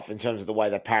bad enough in terms of the way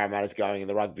that Parramatta's going in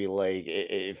the rugby league.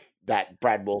 If that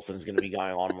Brad Wilson is going to be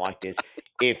going on like this,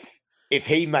 if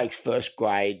he makes first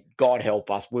grade, God help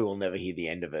us, we will never hear the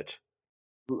end of it.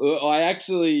 I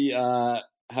actually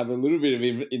have a little bit of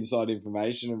inside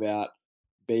information about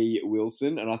B.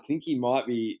 Wilson, and I think he might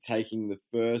be taking the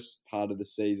first part of the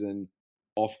season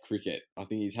off cricket. I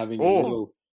think he's having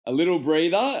a little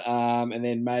breather, and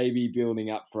then maybe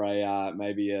building up for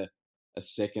maybe a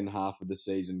second half of the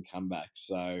season comeback.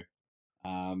 So,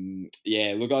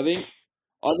 look, I think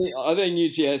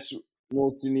UTS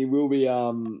North Sydney will be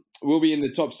in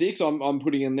the top 6. I'm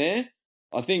putting in there.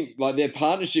 I think like their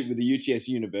partnership with the UTS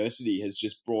University has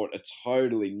just brought a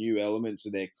totally new element to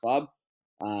their club.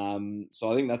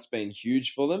 So I think that's been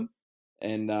huge for them.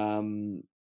 And I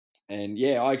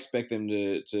expect them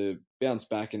to bounce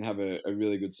back and have a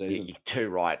really good season. You're too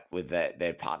right with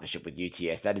their partnership with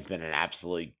UTS. That has been an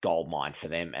absolute goldmine for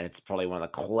them, and it's probably one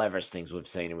of the cleverest things we've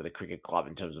seen with a cricket club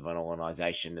in terms of an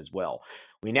organisation as well.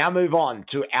 We now move on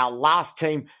to our last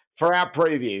team for our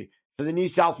preview for the New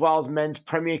South Wales Men's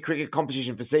Premier Cricket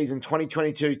Competition for season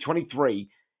 2022-23.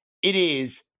 It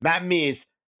is, Matt Mears,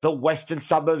 the Western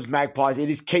Suburbs Magpies. It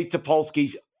is Keith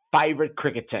Topolsky's favourite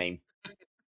cricket team.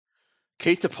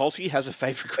 Keith Topolsky has a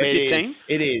favourite cricket team?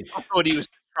 It is. I thought he was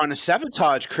trying to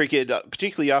sabotage cricket,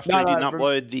 particularly after he didn't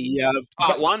upload the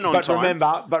part 1 on time.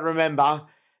 But remember,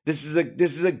 this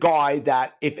is a guy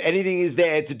that if anything is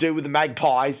there to do with the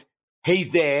Magpies,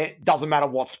 he's there, doesn't matter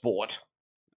what sport.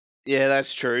 Yeah,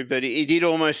 that's true. But he did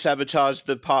almost sabotage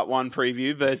the part 1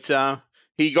 preview, but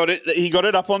he got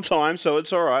it up on time, so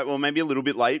it's all right. Well, maybe a little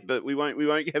bit late, but we won't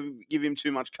give him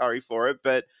too much curry for it.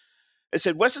 But I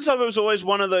said Western Suburbs is always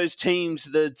one of those teams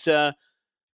that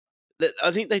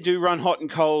I think they do run hot and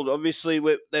cold. Obviously,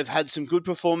 they've had some good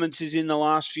performances in the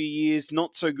last few years,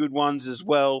 not so good ones as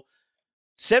well.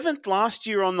 7th last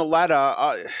year on the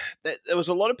ladder. There was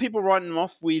a lot of people writing them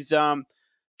off with John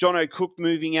O'Cook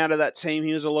moving out of that team.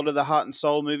 He was a lot of the heart and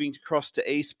soul moving across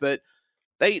to East, but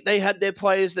they had their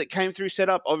players that came through set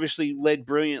up, obviously led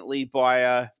brilliantly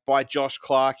by Josh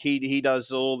Clark. He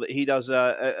does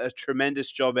a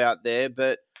tremendous job out there.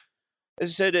 But as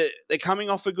I said, they're coming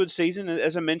off a good season.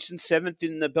 As I mentioned, 7th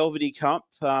in the Belvedere Cup,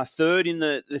 3rd in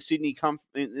the Sydney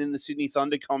in the Sydney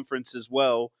Thunder Conference as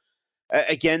well.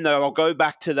 Again, though, I'll go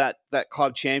back to that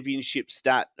club championship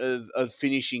stat of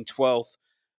finishing 12th.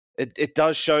 It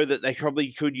does show that they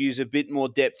probably could use a bit more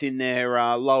depth in their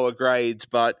lower grades,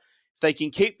 but if they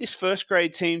can keep this first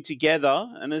grade team together,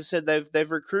 and as I said, they've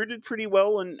recruited pretty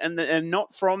well, and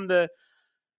not from the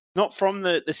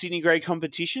Sydney grade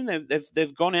competition.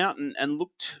 They've gone out and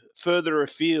looked further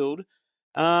afield.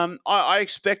 I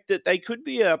expect that they could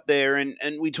be up there, and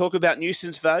we talk about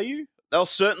nuisance value. They'll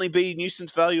certainly be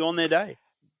nuisance value on their day.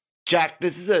 Jack,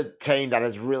 this is a team that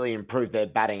has really improved their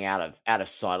batting out of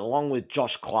sight. Along with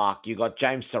Josh Clark, you've got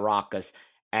James Sarakis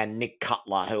and Nick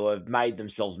Cutler, who have made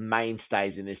themselves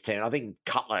mainstays in this team. And I think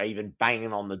Cutler even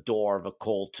banging on the door of a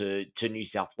call to New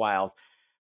South Wales.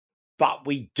 But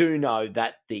we do know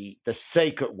that the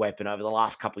secret weapon over the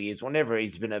last couple of years, whenever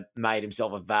he's made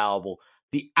himself available,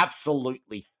 the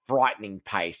absolutely frightening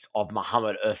pace of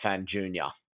Muhammad Irfan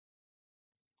Jr.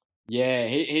 Yeah,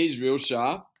 he's real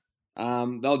sharp.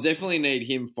 They'll definitely need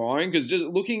him firing because just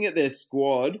looking at their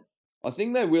squad, I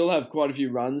think they will have quite a few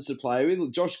runs to play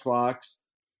with. Josh Clark's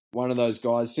one of those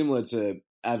guys similar to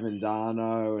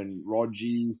Avendano and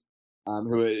Rodgie,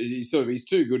 who he's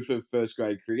too good for first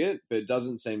grade cricket, but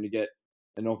doesn't seem to get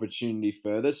an opportunity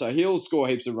further. So he'll score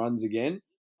heaps of runs again.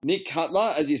 Nick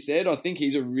Cutler, as you said, I think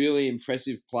he's a really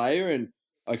impressive player, and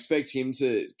I expect him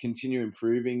to continue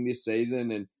improving this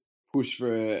season and push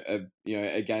for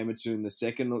a game or two in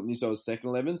the New South Wales second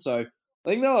 11. So I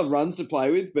think they'll have runs to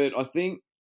play with, but I think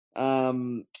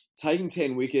taking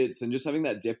 10 wickets and just having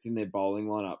that depth in their bowling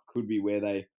lineup could be where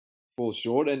they fall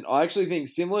short. And I actually think,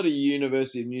 similar to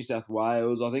University of New South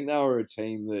Wales, I think they were a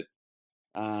team that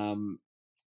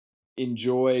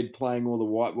enjoyed playing all the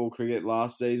white ball cricket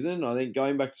last season. I think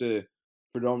going back to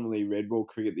predominantly red ball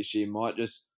cricket this year might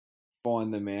just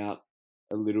find them out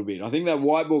a little bit. I think that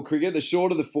white ball cricket, the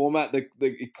shorter the format,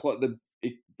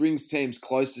 it brings teams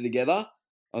closer together.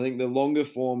 I think the longer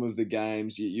form of the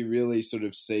games, you really sort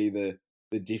of see the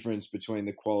difference between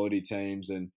the quality teams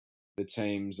and the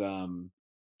teams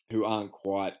who aren't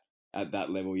quite at that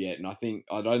level yet. And I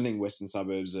don't think Western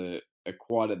Suburbs are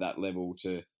quite at that level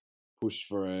to push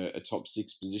for a top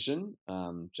 6 position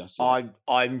just yet.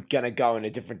 I'm going to go in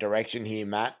a different direction here,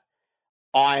 Matt.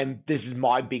 This is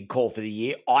my big call for the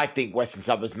year. I think Western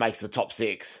Suburbs makes the top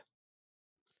 6.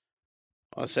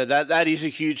 I said that is a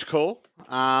huge call.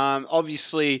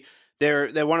 Obviously,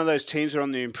 they're one of those teams that are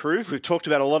on the improve. We've talked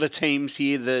about a lot of teams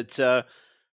here that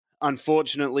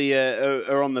unfortunately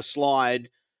are on the slide.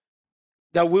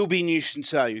 There will be nuisance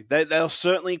value. They'll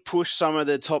certainly push some of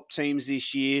the top teams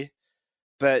this year.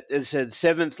 But as I said,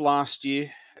 7th last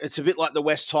year. It's a bit like the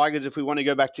West Tigers, if we want to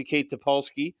go back to Keith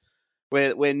Topolsky,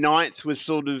 where 9th was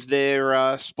sort of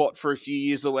their spot for a few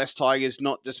years. The West Tigers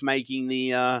not just making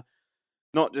the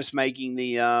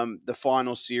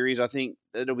final series. I think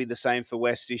it'll be the same for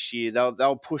West this year.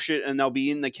 They'll push it and they'll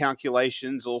be in the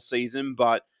calculations all season.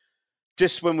 But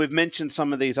just when we've mentioned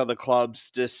some of these other clubs,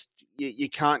 just you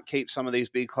can't keep some of these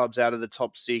big clubs out of the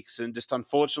top 6. And just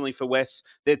unfortunately for West,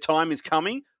 their time is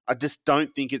coming. I just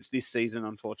don't think it's this season,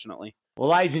 unfortunately. Well,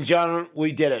 ladies and gentlemen,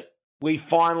 we did it. We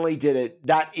finally did it.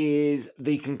 That is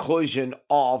the conclusion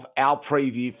of our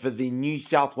preview for the New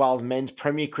South Wales Men's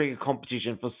Premier Cricket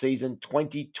Competition for season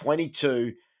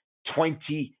 2022-23.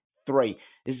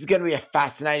 This is going to be a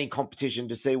fascinating competition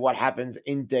to see what happens.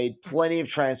 Indeed, plenty of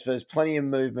transfers, plenty of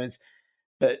movements.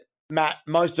 But Matt,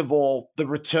 most of all, the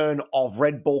return of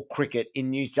red ball cricket in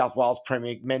New South Wales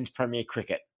Men's Premier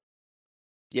Cricket.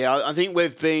 Yeah, I think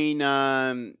we've been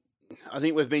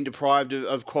deprived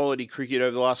of quality cricket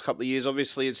over the last couple of years.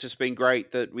 Obviously, it's just been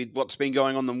great that with what's been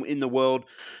going on in the world,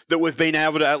 that we've been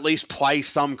able to at least play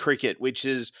some cricket, which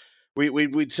is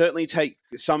we'd certainly take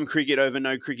some cricket over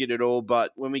no cricket at all.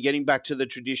 But when we're getting back to the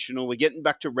traditional, we're getting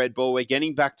back to red ball, we're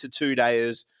getting back to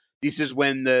 2-dayers. This is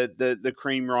when the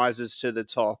cream rises to the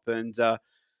top. And as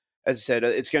I said,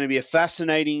 it's going to be a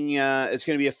fascinating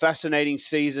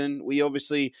season. We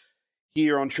obviously,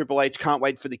 here on Triple H, can't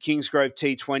wait for the Kingsgrove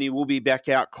T20. We'll be back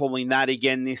out calling that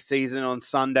again this season on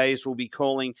Sundays. We'll be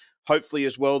calling, hopefully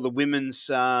as well, the women's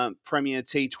Premier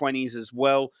T20s as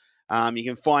well. You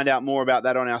can find out more about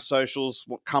that on our socials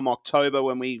come October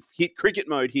when we hit cricket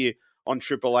mode here on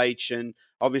Triple H. And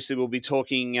obviously we'll be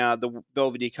talking the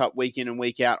Belvedere Cup week in and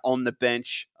week out on the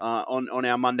bench on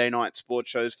our Monday night sports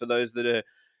shows for those that are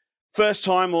first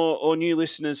time or new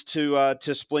listeners to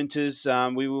Splinters.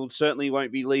 We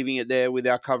won't be leaving it there with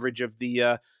our coverage of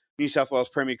the New South Wales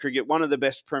Premier Cricket, one of the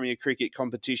best Premier Cricket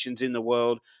competitions in the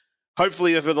world.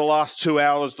 Hopefully over the last 2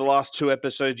 hours, the last 2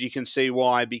 episodes, you can see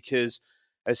why, because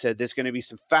as I said, there's going to be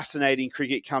some fascinating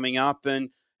cricket coming up, and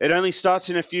it only starts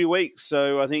in a few weeks.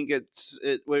 So I think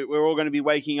we're all going to be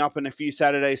waking up in a few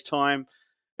Saturdays' time.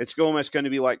 It's almost going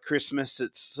to be like Christmas.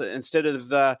 It's instead of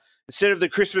the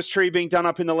Christmas tree being done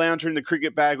up in the lounge room, the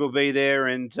cricket bag will be there,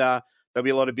 and there'll be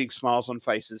a lot of big smiles on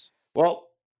faces. Well,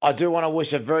 I do want to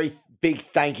wish a very big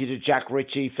thank you to Jack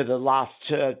Ritchie for the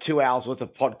last 2 hours worth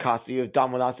of podcast that you have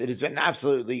done with us. It has been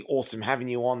absolutely awesome having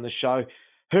you on the show.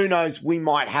 Who knows, we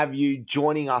might have you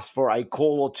joining us for a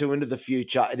call or two into the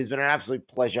future. It has been an absolute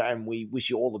pleasure, and we wish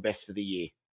you all the best for the year.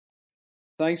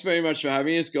 Thanks very much for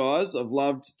having us, guys. I've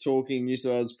loved talking New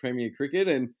South Wales Premier Cricket,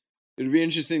 and it'll be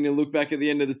interesting to look back at the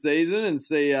end of the season and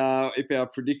see if our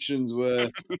predictions were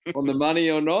on the money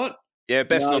or not. Yeah,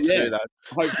 best not to do that.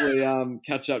 Hopefully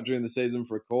catch up during the season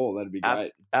for a call. That'd be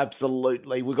great.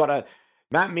 Absolutely. We've got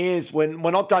Matt Mears, when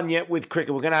we're not done yet with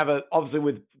cricket, we're going to have obviously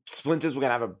with Splinters, we're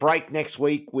going to have a break next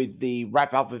week with the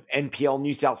wrap-up of NPL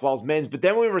New South Wales Men's. But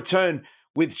then we return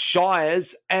with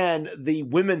Shires and the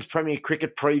Women's Premier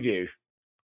Cricket preview.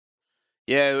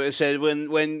 Yeah, I said,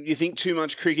 when you think too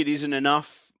much cricket isn't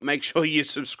enough, make sure you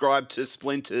subscribe to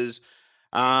Splinters.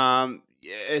 I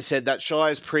said that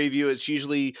Shires preview,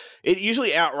 it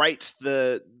usually outrates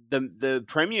the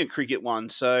Premier Cricket one.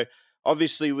 So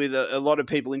obviously with a lot of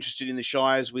people interested in the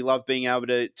Shires, we love being able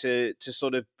to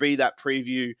sort of be that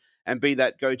preview and be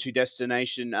that go-to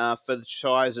destination for the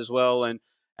Shires as well. And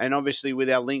obviously with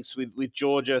our links with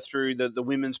Georgia through the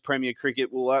Women's Premier Cricket,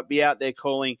 we'll be out there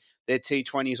calling their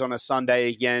T20s on a Sunday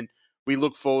again. We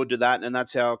look forward to that, and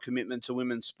that's our commitment to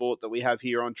women's sport that we have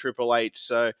here on Triple H.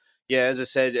 So, yeah, as I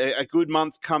said, a good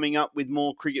month coming up with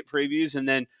more cricket previews, and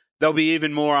then there'll be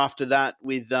even more after that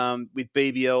with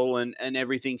BBL and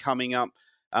everything coming up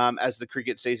as the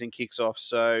cricket season kicks off.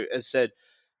 So, as I said,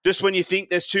 just when you think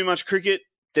there's too much cricket,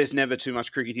 there's never too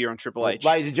much cricket here on Triple H.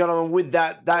 Ladies and gentlemen, with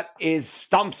that is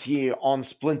Stumps here on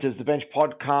Splinters, the Bench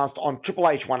podcast on Triple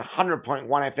H 100.1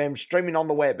 FM, streaming on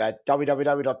the web at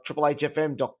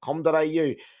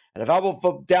www.triplehfm.com.au and available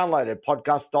for download at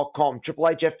podcast.com,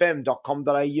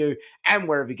 triplehfm.com.au, and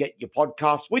wherever you get your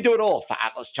podcasts. We do it all for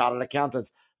Atlas Chartered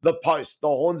Accountants, The Post, the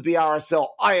Hornsby RSL,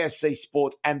 ISC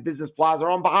Sport, and Business Plaza.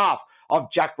 On behalf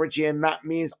of Jack Ritchie and Matt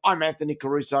Mears, I'm Anthony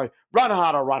Caruso. Run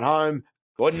hard or run home.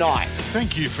 Good night.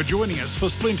 Thank you for joining us for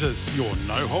Splinters, your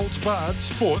no-holds-barred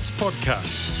sports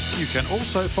podcast. You can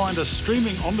also find us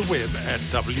streaming on the web at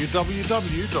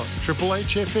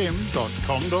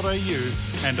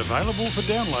www.triplehfm.com.au and available for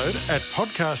download at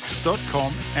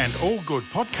podcasts.com and all good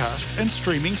podcast and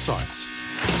streaming sites.